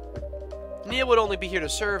drinks. Neil would only be here to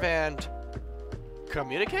serve and...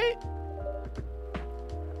 communicate?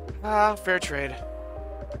 Ah, fair trade.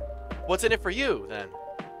 What's in it for you, then?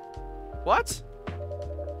 What?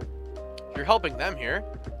 You're helping them here.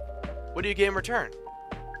 What do you get in return?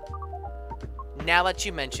 Now that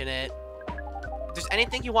you mention it, if there's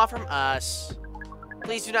anything you want from us,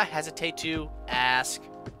 please do not hesitate to ask.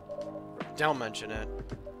 Don't mention it.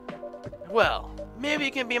 Well, maybe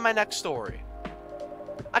it can be in my next story.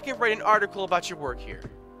 I can write an article about your work here.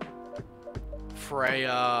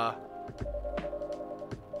 Freya.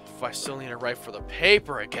 If I still need to write for the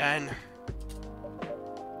paper again. ...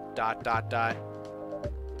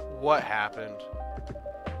 What happened?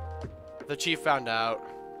 The chief found out.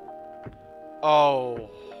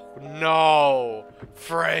 Oh, no.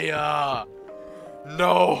 Freya.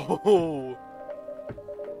 No.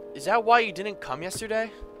 Is that why you didn't come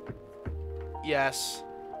yesterday? Yes.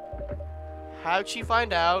 How'd she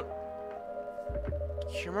find out?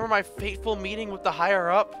 You remember my fateful meeting with the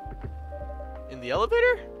higher up? In the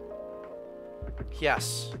elevator?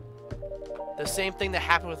 Yes. The same thing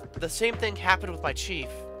happened with my chief.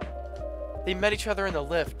 They met each other in the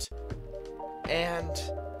lift. And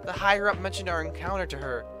the higher up mentioned our encounter to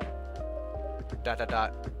her. ...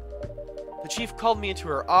 The chief called me into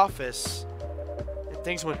her office, and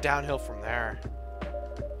things went downhill from there.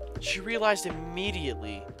 She realized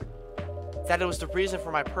immediately that it was the reason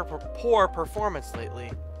for my poor performance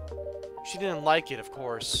lately. She didn't like it, of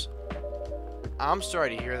course. I'm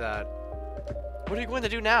sorry to hear that. What are you going to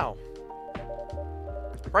do now?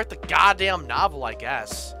 Write the goddamn novel, I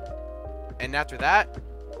guess. And after that,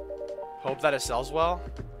 Hope that it sells well.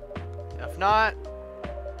 If not,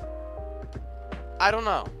 I don't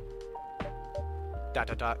know. ...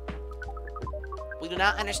 We do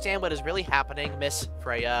not understand what is really happening, Miss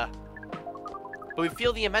Freya. But we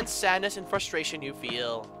feel the immense sadness and frustration you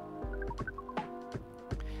feel.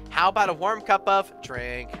 How about a warm cup of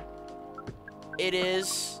drink? It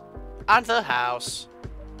is on the house.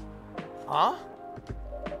 Huh?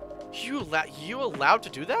 You allowed to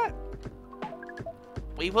do that?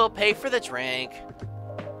 We will pay for the drink.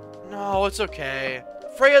 No, it's okay.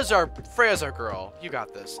 Freya's our girl. You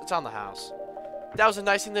got this. It's on the house. That was a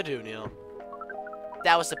nice thing to do, Neil.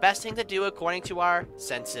 That was the best thing to do according to our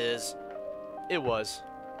senses. It was.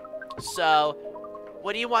 So,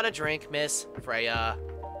 what do you want to drink, Miss Freya?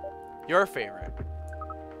 Your favorite.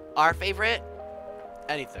 Our favorite?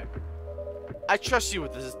 Anything. I trust you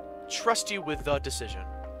with this. Trust you with the decision.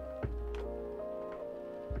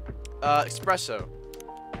 Espresso.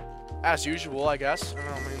 As usual, I guess.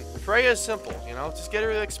 I mean, Freya is simple, you know? Just get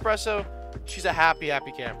her the espresso. She's a happy,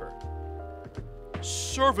 happy camper.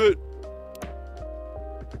 Serve it.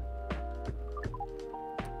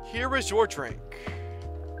 Here is your drink.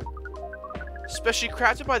 Specially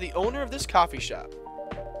crafted by the owner of this coffee shop.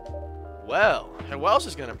 Well, and who else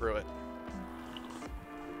is gonna brew it?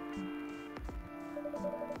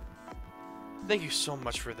 Thank you so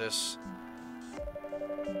much for this.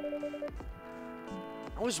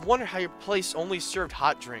 I always wondered how your place only served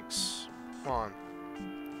hot drinks. Come on.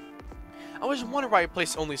 I always wondered why your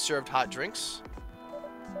place only served hot drinks.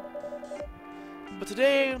 But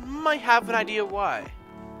today, I might have an idea why.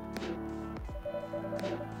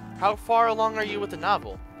 How far along are you with the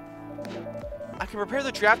novel? I can prepare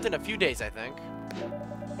the draft in a few days, I think.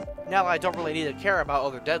 Now that I don't really need to care about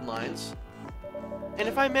other deadlines. And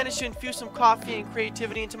if I manage to infuse some coffee and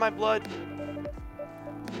creativity into my blood,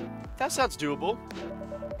 that sounds doable.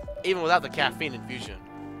 Even without the caffeine infusion.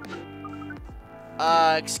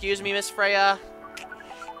 Excuse me, Miss Freya.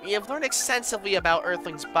 We have learned extensively about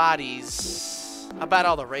Earthlings' bodies, about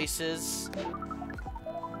all the races.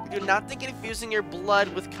 We do not think infusing your blood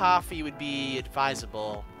with coffee would be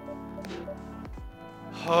advisable.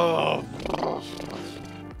 Oh.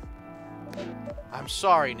 I'm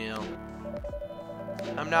sorry, Neil.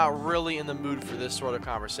 I'm not really in the mood for this sort of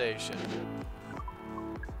conversation.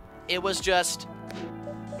 It was just...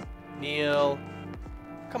 Neil.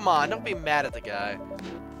 Come on, don't be mad at the guy.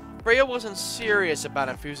 Freya wasn't serious about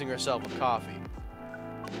infusing herself with coffee. ...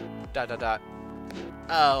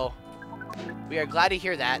 Oh. We are glad to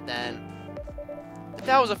hear that, then.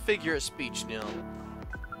 That was a figure of speech, Neil.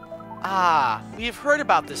 Ah, we have heard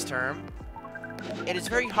about this term. It is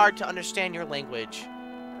very hard to understand your language.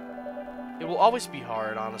 It will always be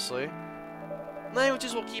hard, honestly.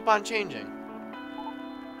 Languages will keep on changing.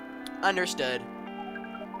 Understood.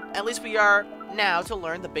 At least we are now to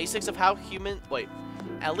learn the basics of how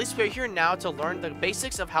At least we are here now to learn the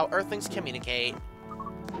basics of how Earthlings communicate.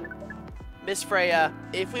 Miss Freya,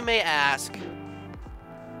 if we may ask...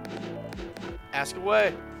 Ask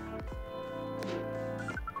away.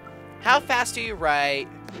 How fast do you write?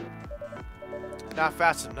 Not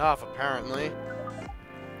fast enough, apparently.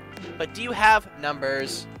 But do you have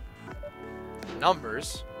numbers?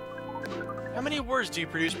 Numbers? How many words do you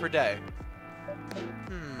produce per day?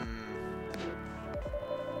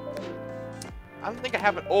 I don't think I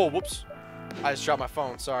have it. Oh, whoops. I just dropped my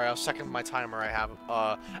phone. Sorry, I was checking my timer I have.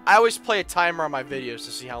 I always play a timer on my videos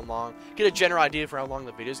to see how long. Get a general idea for how long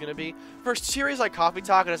the video is going to be. For a series like Coffee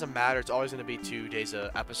Talk, it doesn't matter. It's always going to be 2 days an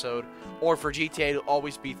episode. Or for GTA, it'll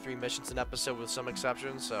always be 3 missions an episode with some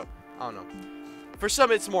exceptions. So, I don't know. For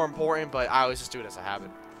some, it's more important, but I always just do it as a habit.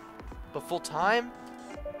 But full time,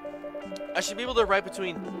 I should be able to write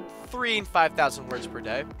between 3,000 and 5,000 words per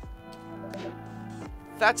day.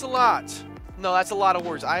 That's a lot. No, that's a lot of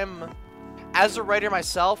words. As a writer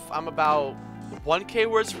myself, I'm about 1K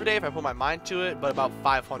words per day if I put my mind to it, but about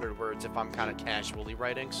 500 words if I'm kind of casually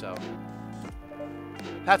writing, so.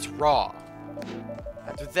 That's raw.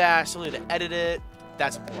 After that, I still need to edit it.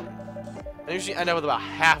 That's important. I usually end up with about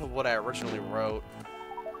half of what I originally wrote.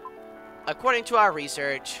 According to our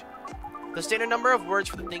research, the standard number of words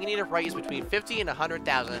for the thing you need to write is between 50 and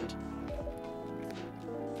 100,000.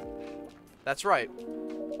 That's right.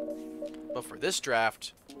 But for this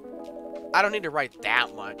draft, I don't need to write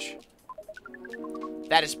that much.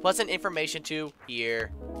 That is pleasant information to hear.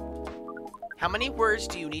 How many words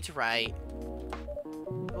do you need to write?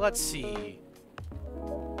 Let's see.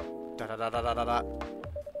 I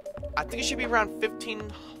think it should be around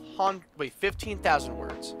 15,000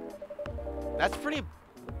 words. That's pretty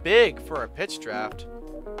big for a pitch draft.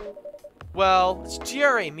 Well, it's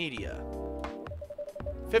GRA Media.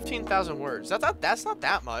 15,000 words. That's not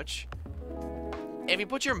that much. If you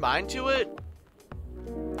put your mind to it,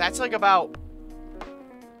 that's like about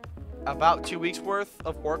 2 weeks worth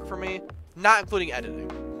of work for me, not including editing.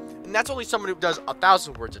 And that's only someone who does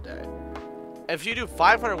 1,000 words a day. If you do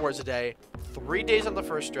 500 words a day, 3 days on the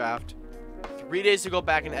first draft, 3 days to go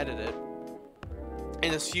back and edit it,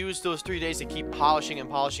 and just use those 3 days to keep polishing and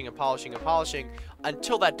polishing and polishing and polishing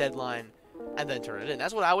until that deadline, and then turn it in.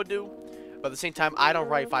 That's what I would do. But at the same time, I don't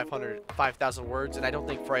write 5,000 words, and I don't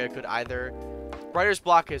think Freya could either. Writer's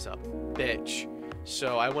block is a bitch,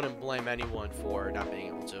 so I wouldn't blame anyone for not being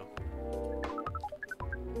able to.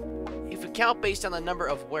 If we count based on the number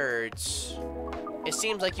of words, it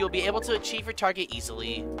seems like you'll be able to achieve your target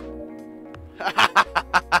easily.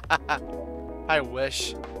 I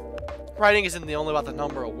wish. Writing isn't only about the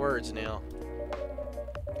number of words, Neil.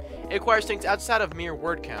 It requires things outside of mere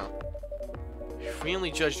word count. If we only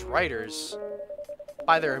judged writers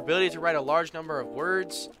by their ability to write a large number of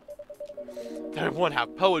words, then we wouldn't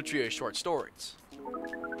have poetry or short stories.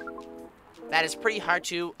 That is pretty hard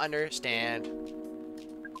to understand.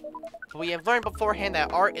 But we have learned beforehand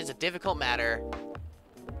that art is a difficult matter.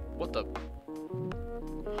 What the?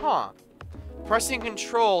 Huh. Pressing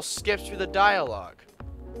control skips through the dialogue.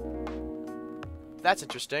 That's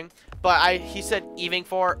interesting. But he said even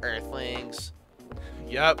for Earthlings.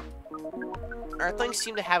 Yep. Earthlings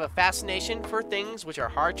seem to have a fascination for things which are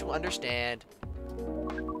hard to understand.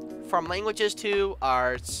 From languages to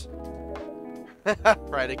arts.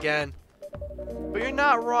 Right again. But you're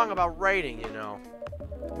not wrong about writing, you know.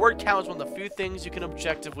 Word count is one of the few things you can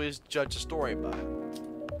objectively judge a story by.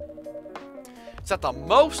 It's not the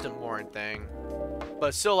most important thing, but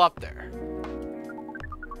it's still up there.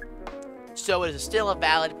 So it is still a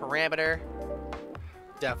valid parameter?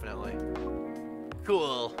 Definitely.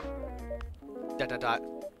 Cool. ... That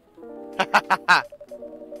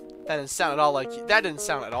didn't sound at all like you. That didn't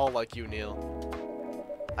sound at all like you, Neil.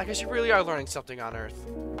 I guess you really are learning something on Earth.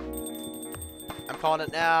 I'm calling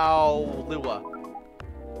it now, Lua.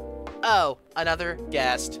 Oh, another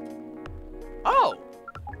guest. Oh,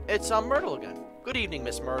 it's Myrtle again. Good evening,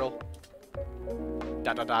 Miss Myrtle. ...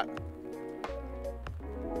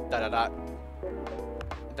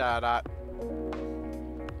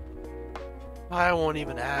 I won't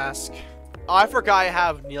even ask. Oh, I forgot I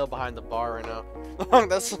have Neil behind the bar right now.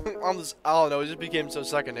 That's on this. I don't know. It just became so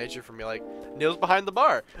second nature for me. Like, Neil's behind the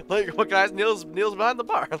bar. Like, what, guys? Neil's behind the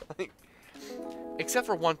bar. Like, except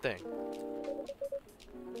for one thing.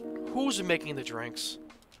 Who's making the drinks?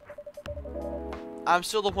 I'm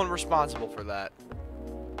still the one responsible for that.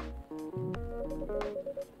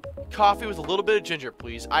 Coffee with a little bit of ginger,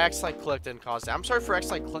 please. I accidentally clicked and caused that. I'm sorry for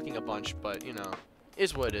accidentally clicking a bunch, but, you know,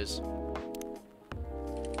 is what it is.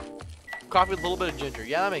 Coffee with a little bit of ginger.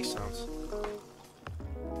 Yeah, that makes sense.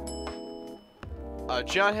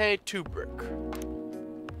 John Hay, 2 brick.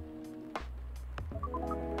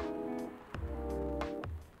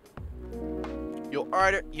 Your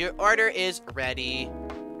order is ready. ...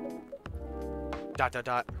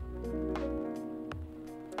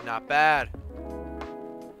 Not bad.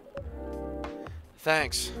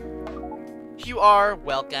 Thanks. You are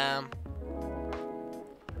welcome.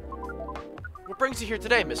 What brings you here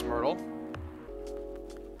today, Miss Myrtle?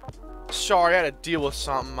 Sorry, I had to deal with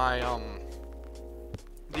something.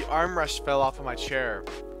 The armrest fell off of my chair.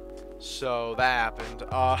 So that happened.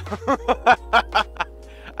 I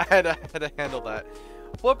had to handle that.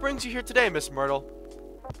 What brings you here today, Miss Myrtle?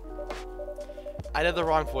 I did the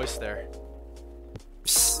wrong voice there.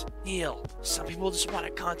 Psst, Neil. Some people just want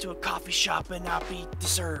to come to a coffee shop and not be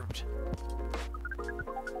disturbed.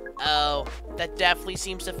 Oh, that definitely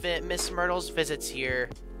seems to fit Miss Myrtle's visits here.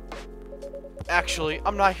 Actually,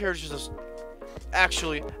 I'm not here to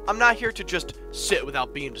just sit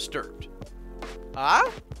without being disturbed.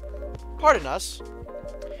 Ah? Pardon us.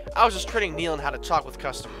 I was just training Neil on how to talk with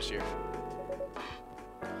customers here.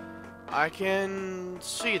 I can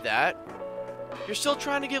see that. You're still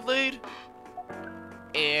trying to get laid?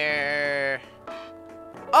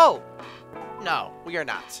 Oh! No, we are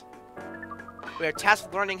not. We are tasked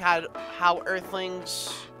with learning how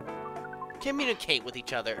Earthlings communicate with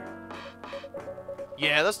each other.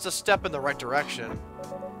 Yeah, that's a step in the right direction.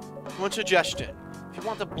 One suggestion. If you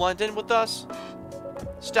want to blend in with us,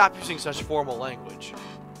 stop using such formal language.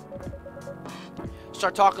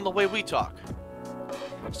 Start talking the way we talk.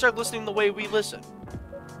 Start listening the way we listen.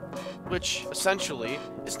 Which, essentially,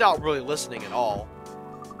 is not really listening at all.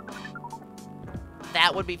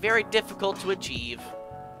 That would be very difficult to achieve.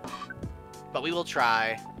 But we will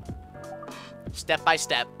try. Step by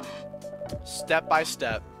step. Step by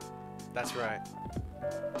step. That's right.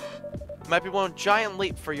 Might be one giant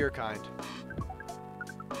leap for your kind.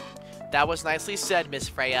 That was nicely said, Miss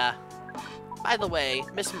Freya. By the way,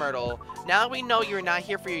 Miss Myrtle, now that we know you're not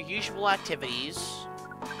here for your usual activities,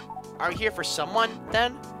 are you here for someone,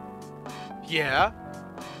 then? Yeah.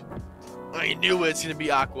 I knew it's gonna be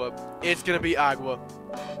Aqua. It's gonna be Agua.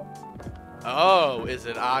 Oh, is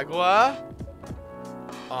it Agua?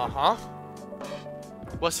 Uh-huh.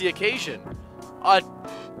 What's the occasion?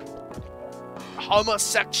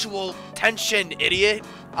 Homosexual tension, idiot.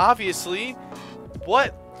 Obviously.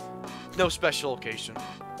 What? No special occasion.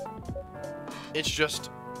 It's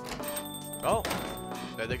just... Oh,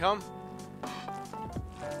 there they come.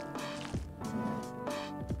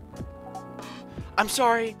 I'm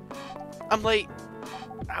sorry. I'm late.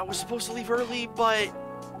 I was supposed to leave early, but...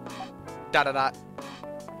 Dot.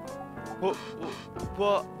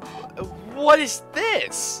 What is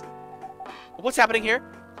this? What's happening here?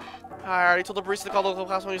 I already told the barista to call the local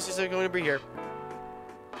class when he's going to be here.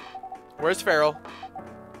 Where's Farrell?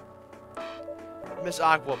 Miss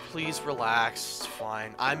Aqua, please relax. It's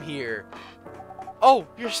fine. I'm here. Oh,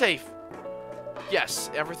 you're safe. Yes,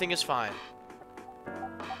 everything is fine.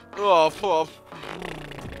 Oh,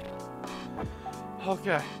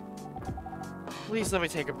 okay. Please let me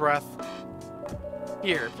take a breath.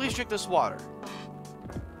 Here, please drink this water.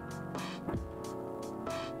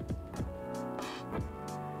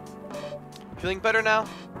 Feeling better now?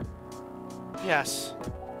 Yes.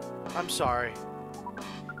 I'm sorry.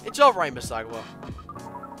 It's alright, Miss Agua.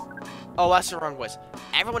 Oh, that's the wrong voice.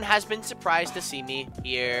 Everyone has been surprised to see me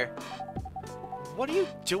here. What are you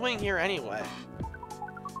doing here anyway?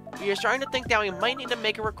 We are starting to think that we might need to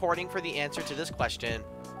make a recording for the answer to this question.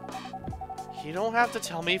 You don't have to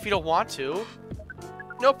tell me if you don't want to.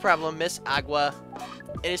 No problem, Miss Agua.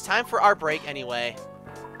 It is time for our break anyway.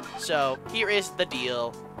 So, here is the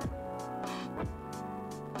deal.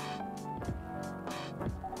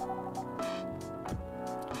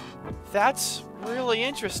 That's really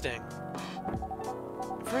interesting.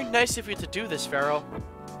 Very nice of you to do this, Farrell.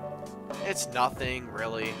 It's nothing,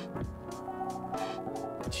 really.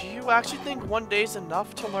 Do you actually think one day's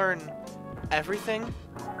enough to learn everything?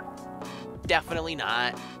 Definitely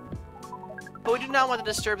not. But we do not want to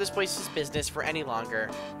disturb this place's business for any longer.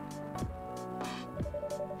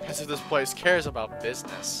 As if this place cares about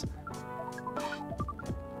business.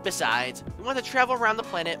 Besides, we want to travel around the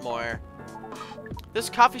planet more. This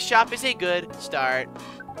coffee shop is a good start,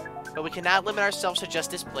 but we cannot limit ourselves to just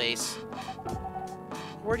this place.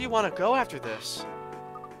 Where do you want to go after this?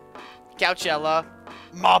 Coachella.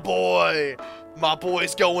 My boy! My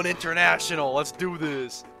boy's going international. Let's do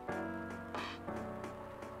this.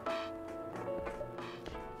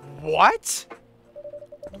 What?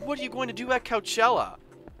 What are you going to do at Coachella?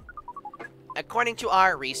 According to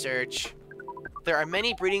our research, there are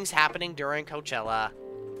many breedings happening during Coachella.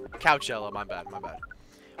 Coachella, my bad.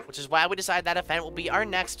 Which is why we decided that event will be our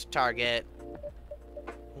next target.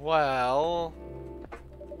 Well,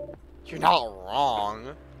 you're not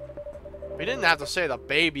wrong. We didn't have to say the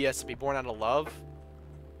baby has to be born out of love.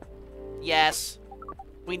 Yes,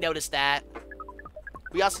 we noticed that.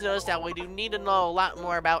 We also noticed that we do need to know a lot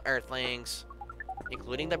more about Earthlings,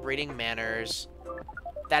 including the breeding manners.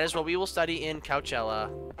 That is what we will study in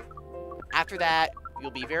Coachella. After that,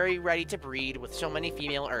 you'll be very ready to breed with so many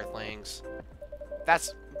female Earthlings.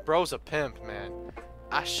 Bro's a pimp, man.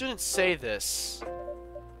 I shouldn't say this,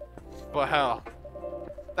 but hell,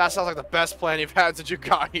 that sounds like the best plan you've had since you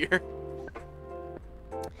got here.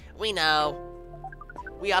 We know.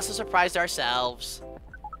 We also surprised ourselves.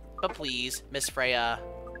 But please, Miss Freya,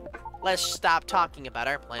 let's stop talking about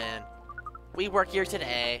our plan. We work here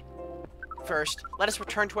today. First, let us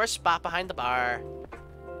return to our spot behind the bar.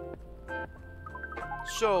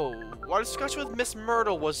 So, our discussion with Miss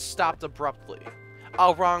Myrtle was stopped abruptly.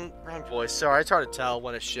 Oh, wrong voice. Sorry, it's hard to tell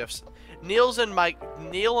when it shifts. Neil and like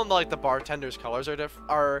the bartender's colors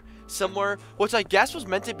are similar, which I guess was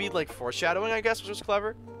meant to be like foreshadowing. I guess, which was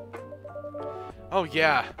clever. Oh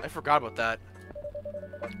yeah, I forgot about that.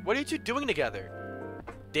 What are you two doing together?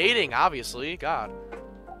 Dating, obviously. God.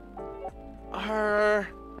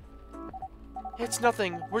 It's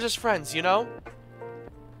nothing. We're just friends, you know?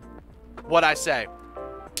 What'd I say?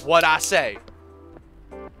 What'd I say?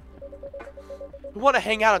 We want to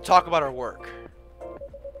hang out and talk about our work.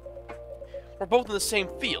 We're both in the same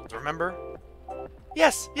field, remember?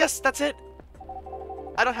 Yes, that's it.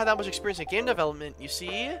 I don't have that much experience in game development, you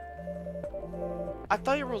see? I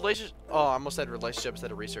thought your relationship... Oh, I almost said relationship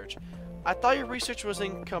instead of research. I thought your research was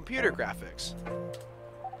in computer graphics.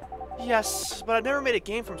 Yes, but I've never made a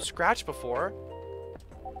game from scratch before.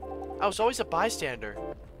 I was always a bystander.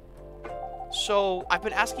 So, I've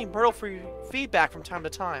been asking Myrtle for your feedback from time to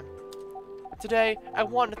time. Today, I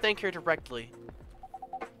wanted to thank her directly.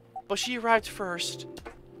 But she arrived first,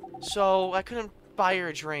 so I couldn't buy her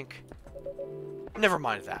a drink. Never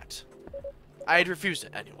mind that. I had refused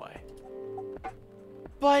it anyway.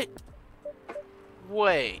 But...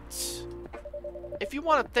 wait. If you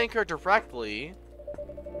want to thank her directly,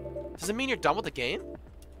 does it mean you're done with the game?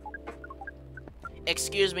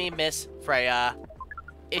 Excuse me, Miss Freya.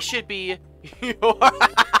 It should be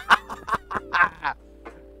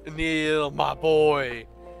Neil, my boy.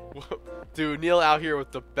 Dude, Neil out here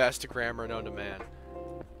with the best grammar known to man.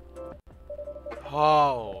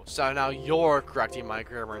 Oh, so now you're correcting my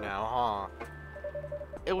grammar now, huh?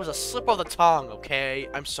 It was a slip of the tongue, okay?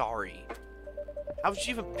 I'm sorry. How would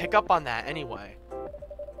you even pick up on that anyway?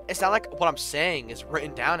 It's not like what I'm saying is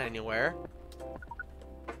written down anywhere.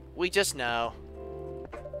 We just know.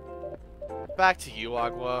 Back to you,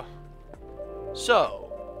 Agua.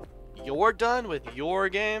 So, you're done with your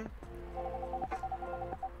game?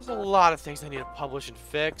 There's a lot of things I need to publish and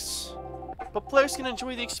fix, but players can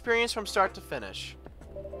enjoy the experience from start to finish.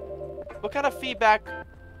 What kind of feedback...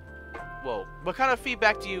 Whoa, what kind of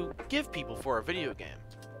feedback do you give people for a video game?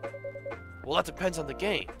 Well, that depends on the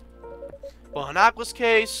game. But in Aqua's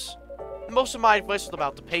case, most of my advice was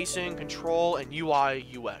about the pacing, control, and UI,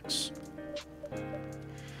 UX.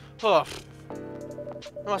 Ugh.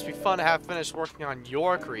 It must be fun to have finished working on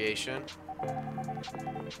your creation.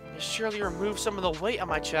 You surely removed some of the weight on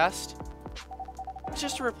my chest.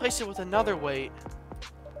 Just to replace it with another weight.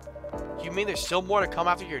 You mean there's still more to come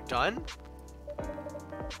after you're done?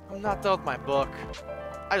 I'm not done with my book.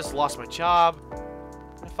 I just lost my job.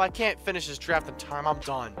 And if I can't finish this draft in time, I'm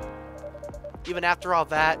done. Even after all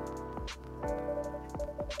that,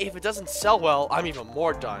 if it doesn't sell well, I'm even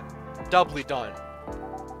more done. Doubly done.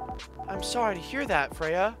 I'm sorry to hear that,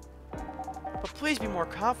 Freya. But please be more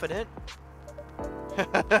confident.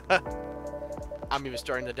 I'm even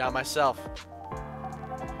starting to doubt myself.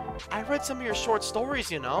 I read some of your short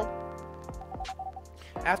stories, you know.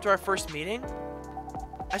 After our first meeting,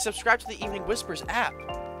 I subscribed to the Evening Whispers app.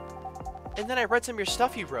 And then I read some of your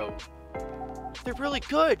stuff you wrote. They're really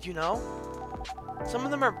good, you know. Some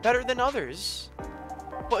of them are better than others.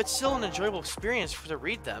 But it's still an enjoyable experience to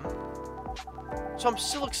read them. So I'm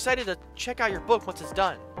still excited to check out your book once it's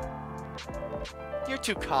done. You're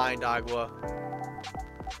too kind, Agua.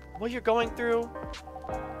 What you're going through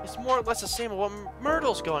is more or less the same as what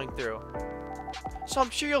Myrtle's going through. So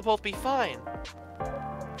I'm sure you'll both be fine.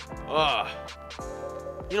 Ugh.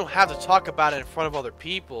 You don't have to talk about it in front of other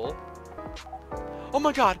people. Oh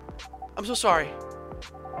my god. I'm so sorry.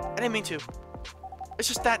 I didn't mean to. It's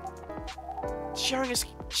just that sharing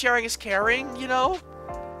is caring, you know? ...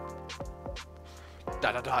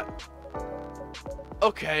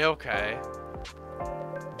 Okay.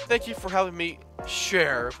 Thank you for helping me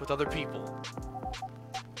share with other people.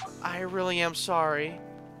 I really am sorry.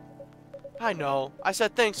 I know, I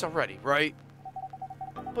said thanks already, right?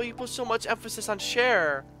 But you put so much emphasis on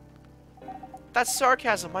share. That's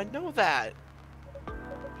sarcasm, I know that.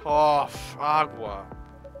 Oh, Agua.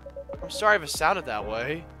 I'm sorry if it sounded that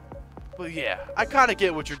way. But yeah, I kinda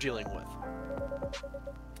get what you're dealing with.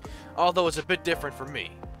 Although it's a bit different for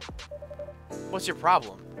me. What's your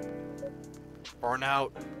problem?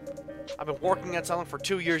 Burnout. I've been working at something for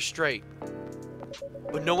 2 years straight.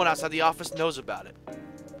 But no one outside the office knows about it.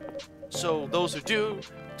 So those who do,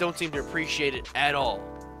 don't seem to appreciate it at all.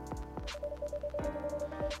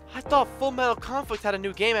 I thought Full Metal Conflict had a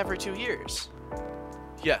new game every 2 years.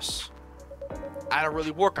 Yes. I don't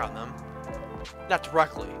really work on them. Not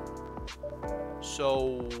directly.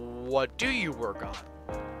 So, what do you work on?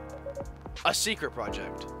 A secret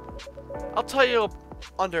project. I'll tell you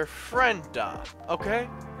under Frienda, okay?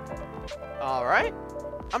 Alright.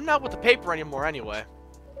 I'm not with the paper anymore anyway.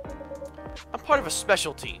 I'm part of a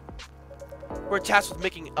special team. We're tasked with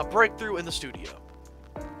making a breakthrough in the studio.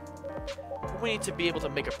 We need to be able to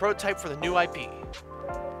make a prototype for the new IP.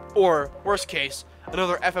 Or, worst case,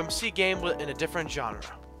 another FMC game in a different genre.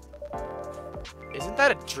 Isn't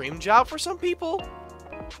that a dream job for some people?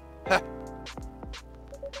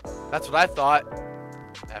 That's what I thought.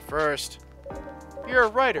 At first. You're a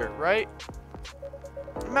writer, right?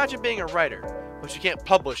 Imagine being a writer, but you can't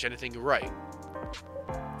publish anything you write.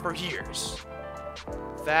 For years.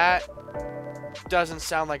 That doesn't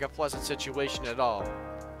sound like a pleasant situation at all.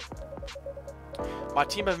 My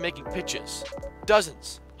team have been making pitches.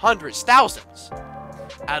 Dozens, hundreds, thousands.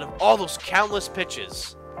 Out of all those countless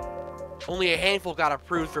pitches, only a handful got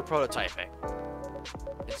approved for prototyping.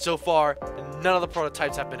 And so far, none of the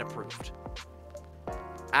prototypes have been approved.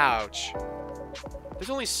 Ouch. There's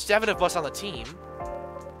only 7 of us on the team.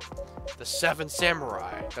 The 7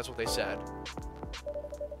 samurai. That's what they said.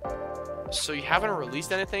 So you haven't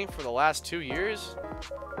released anything for the last 2 years?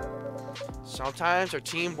 Sometimes our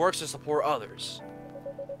team works to support others.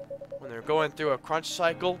 When they're going through a crunch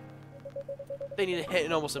cycle, they need to hit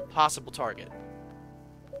an almost impossible target.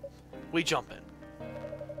 We jump in.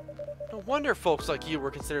 No wonder folks like you were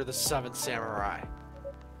considered the 7th samurai.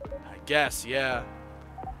 I guess, yeah.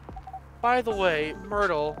 By the way,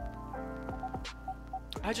 Myrtle,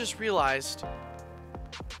 I just realized...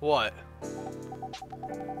 What?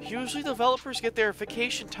 Usually developers get their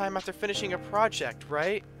vacation time after finishing a project,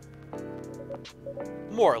 right?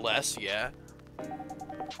 More or less, yeah.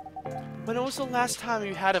 When was the last time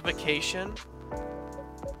you had a vacation? ...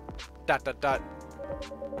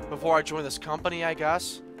 Before I joined this company, I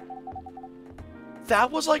guess.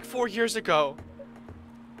 That was like 4 years ago.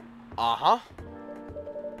 Uh-huh.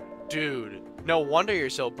 Dude, no wonder you're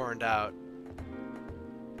so burned out.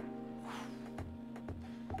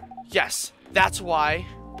 Yes, that's why.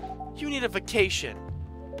 You need a vacation.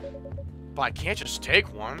 But I can't just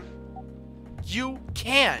take one. You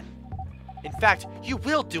can. In fact, you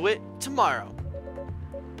will do it tomorrow.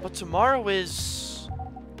 But tomorrow is...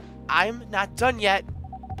 I'm not done yet.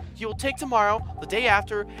 You will take tomorrow, the day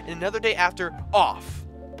after, and another day after off.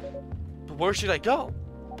 But where should I go?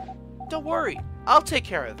 Don't worry, I'll take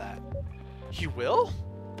care of that. You will?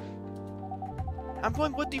 I'm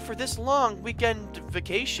going with you for this long weekend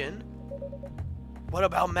vacation. What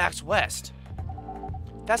about Max West?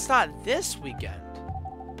 That's not this weekend.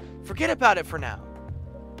 Forget about it for now.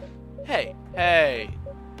 Hey.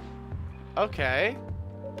 Okay.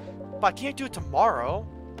 But I can't do it tomorrow.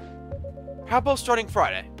 How about starting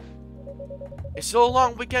Friday? It's still a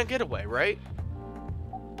long weekend getaway, right?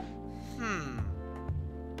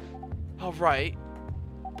 Alright.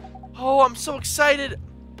 Oh, I'm so excited.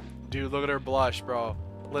 Dude, look at her blush, bro.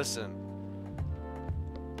 Listen.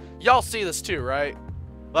 Y'all see this too, right?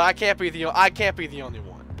 But I can't be the only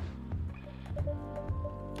one.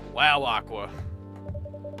 Wow, Aqua.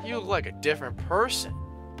 You look like a different person.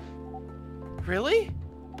 Really?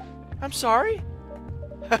 I'm sorry?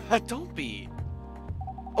 Don't be.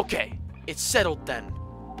 Okay, it's settled then.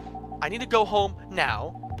 I need to go home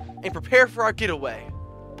now and prepare for our getaway.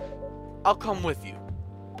 I'll come with you.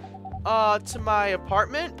 To my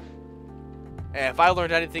apartment? And if I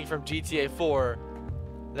learned anything from GTA 4,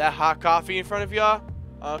 that hot coffee in front of y'all,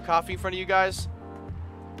 coffee in front of you guys,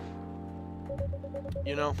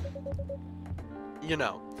 you know.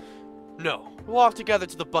 No, we'll walk together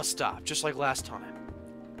to the bus stop, just like last time.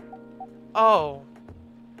 Oh.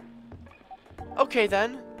 Okay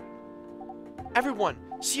then. Everyone,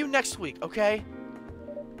 see you next week, okay?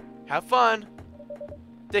 Have fun.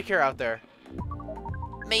 Take care out there.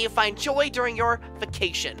 May you find joy during your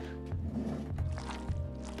vacation.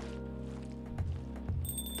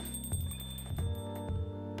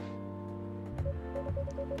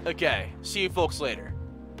 Okay, see you folks later.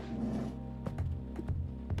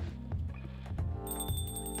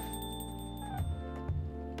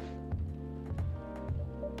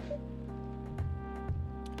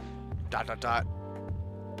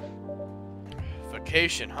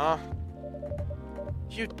 Vacation, huh?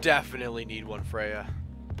 You definitely need one, Freya.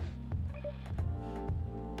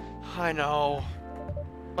 I know.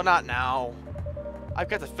 But not now. I've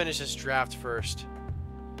got to finish this draft first.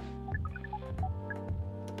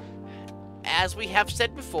 As we have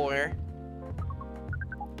said before,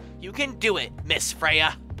 you can do it, Miss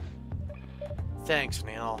Freya. Thanks,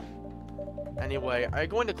 Neil. Anyway, are you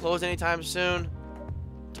going to close anytime soon?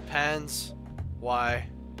 Depends. Why?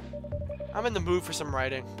 I'm in the mood for some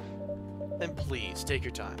writing. Then please, take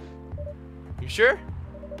your time. You sure?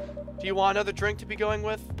 Do you want another drink to be going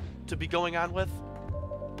on with?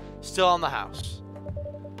 Still on the house.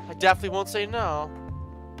 I definitely won't say no.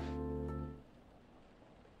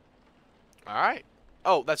 Alright.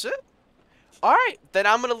 Oh, that's it? Alright, then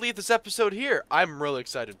I'm gonna leave this episode here. I'm really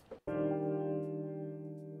excited.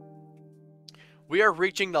 We are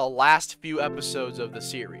reaching the last few episodes of the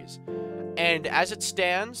series. And as it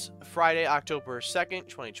stands, Friday, October 2nd,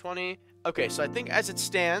 2020. Okay, so I think as it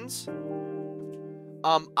stands,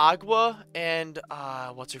 Agua and,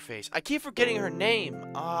 what's her face? I keep forgetting her name.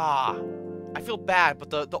 I feel bad, but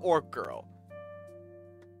the orc girl.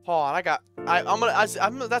 Hold on,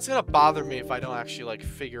 that's gonna bother me if I don't actually, like,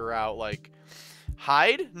 figure out, like,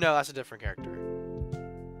 Hyde? No, that's a different character.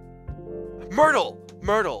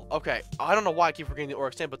 Myrtle! Okay, I don't know why I keep forgetting the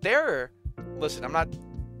orc's name, but listen,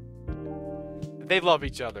 they love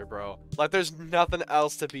each other, bro. Like, there's nothing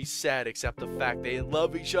else to be said except the fact they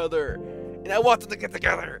love each other. And I want them to get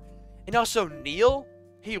together. And also, Neil?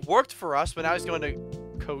 he worked for us, but now he's going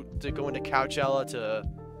to go into Coachella to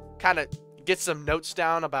kind of get some notes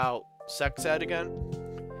down about sex ed again.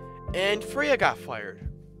 And Freya got fired.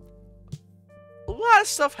 A lot of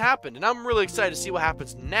stuff happened, and I'm really excited to see what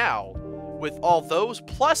happens now with all those,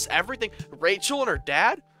 plus everything. Rachel and her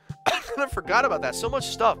dad. I kind of forgot about that. So much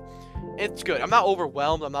stuff. It's good. I'm not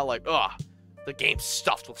overwhelmed. I'm not like, ugh, the game's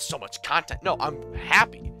stuffed with so much content. No, I'm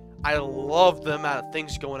happy. I love the amount of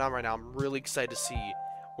things going on right now. I'm really excited to see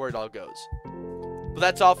where it all goes. But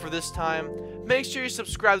that's all for this time. Make sure you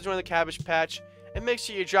subscribe to join the Cabbage Patch, and make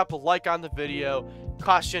sure you drop a like on the video.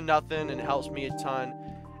 Costs you nothing and helps me a ton.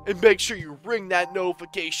 And make sure you ring that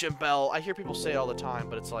notification bell. I hear people say it all the time,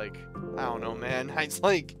 but it's like, I don't know, man. It's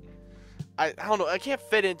like, I don't know. I can't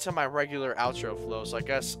fit into my regular outro flow, so I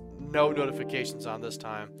guess no notifications on this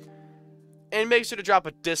time. And make sure to drop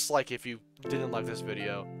a dislike if you didn't like this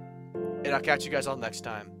video. And I'll catch you guys all next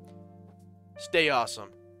time. Stay awesome.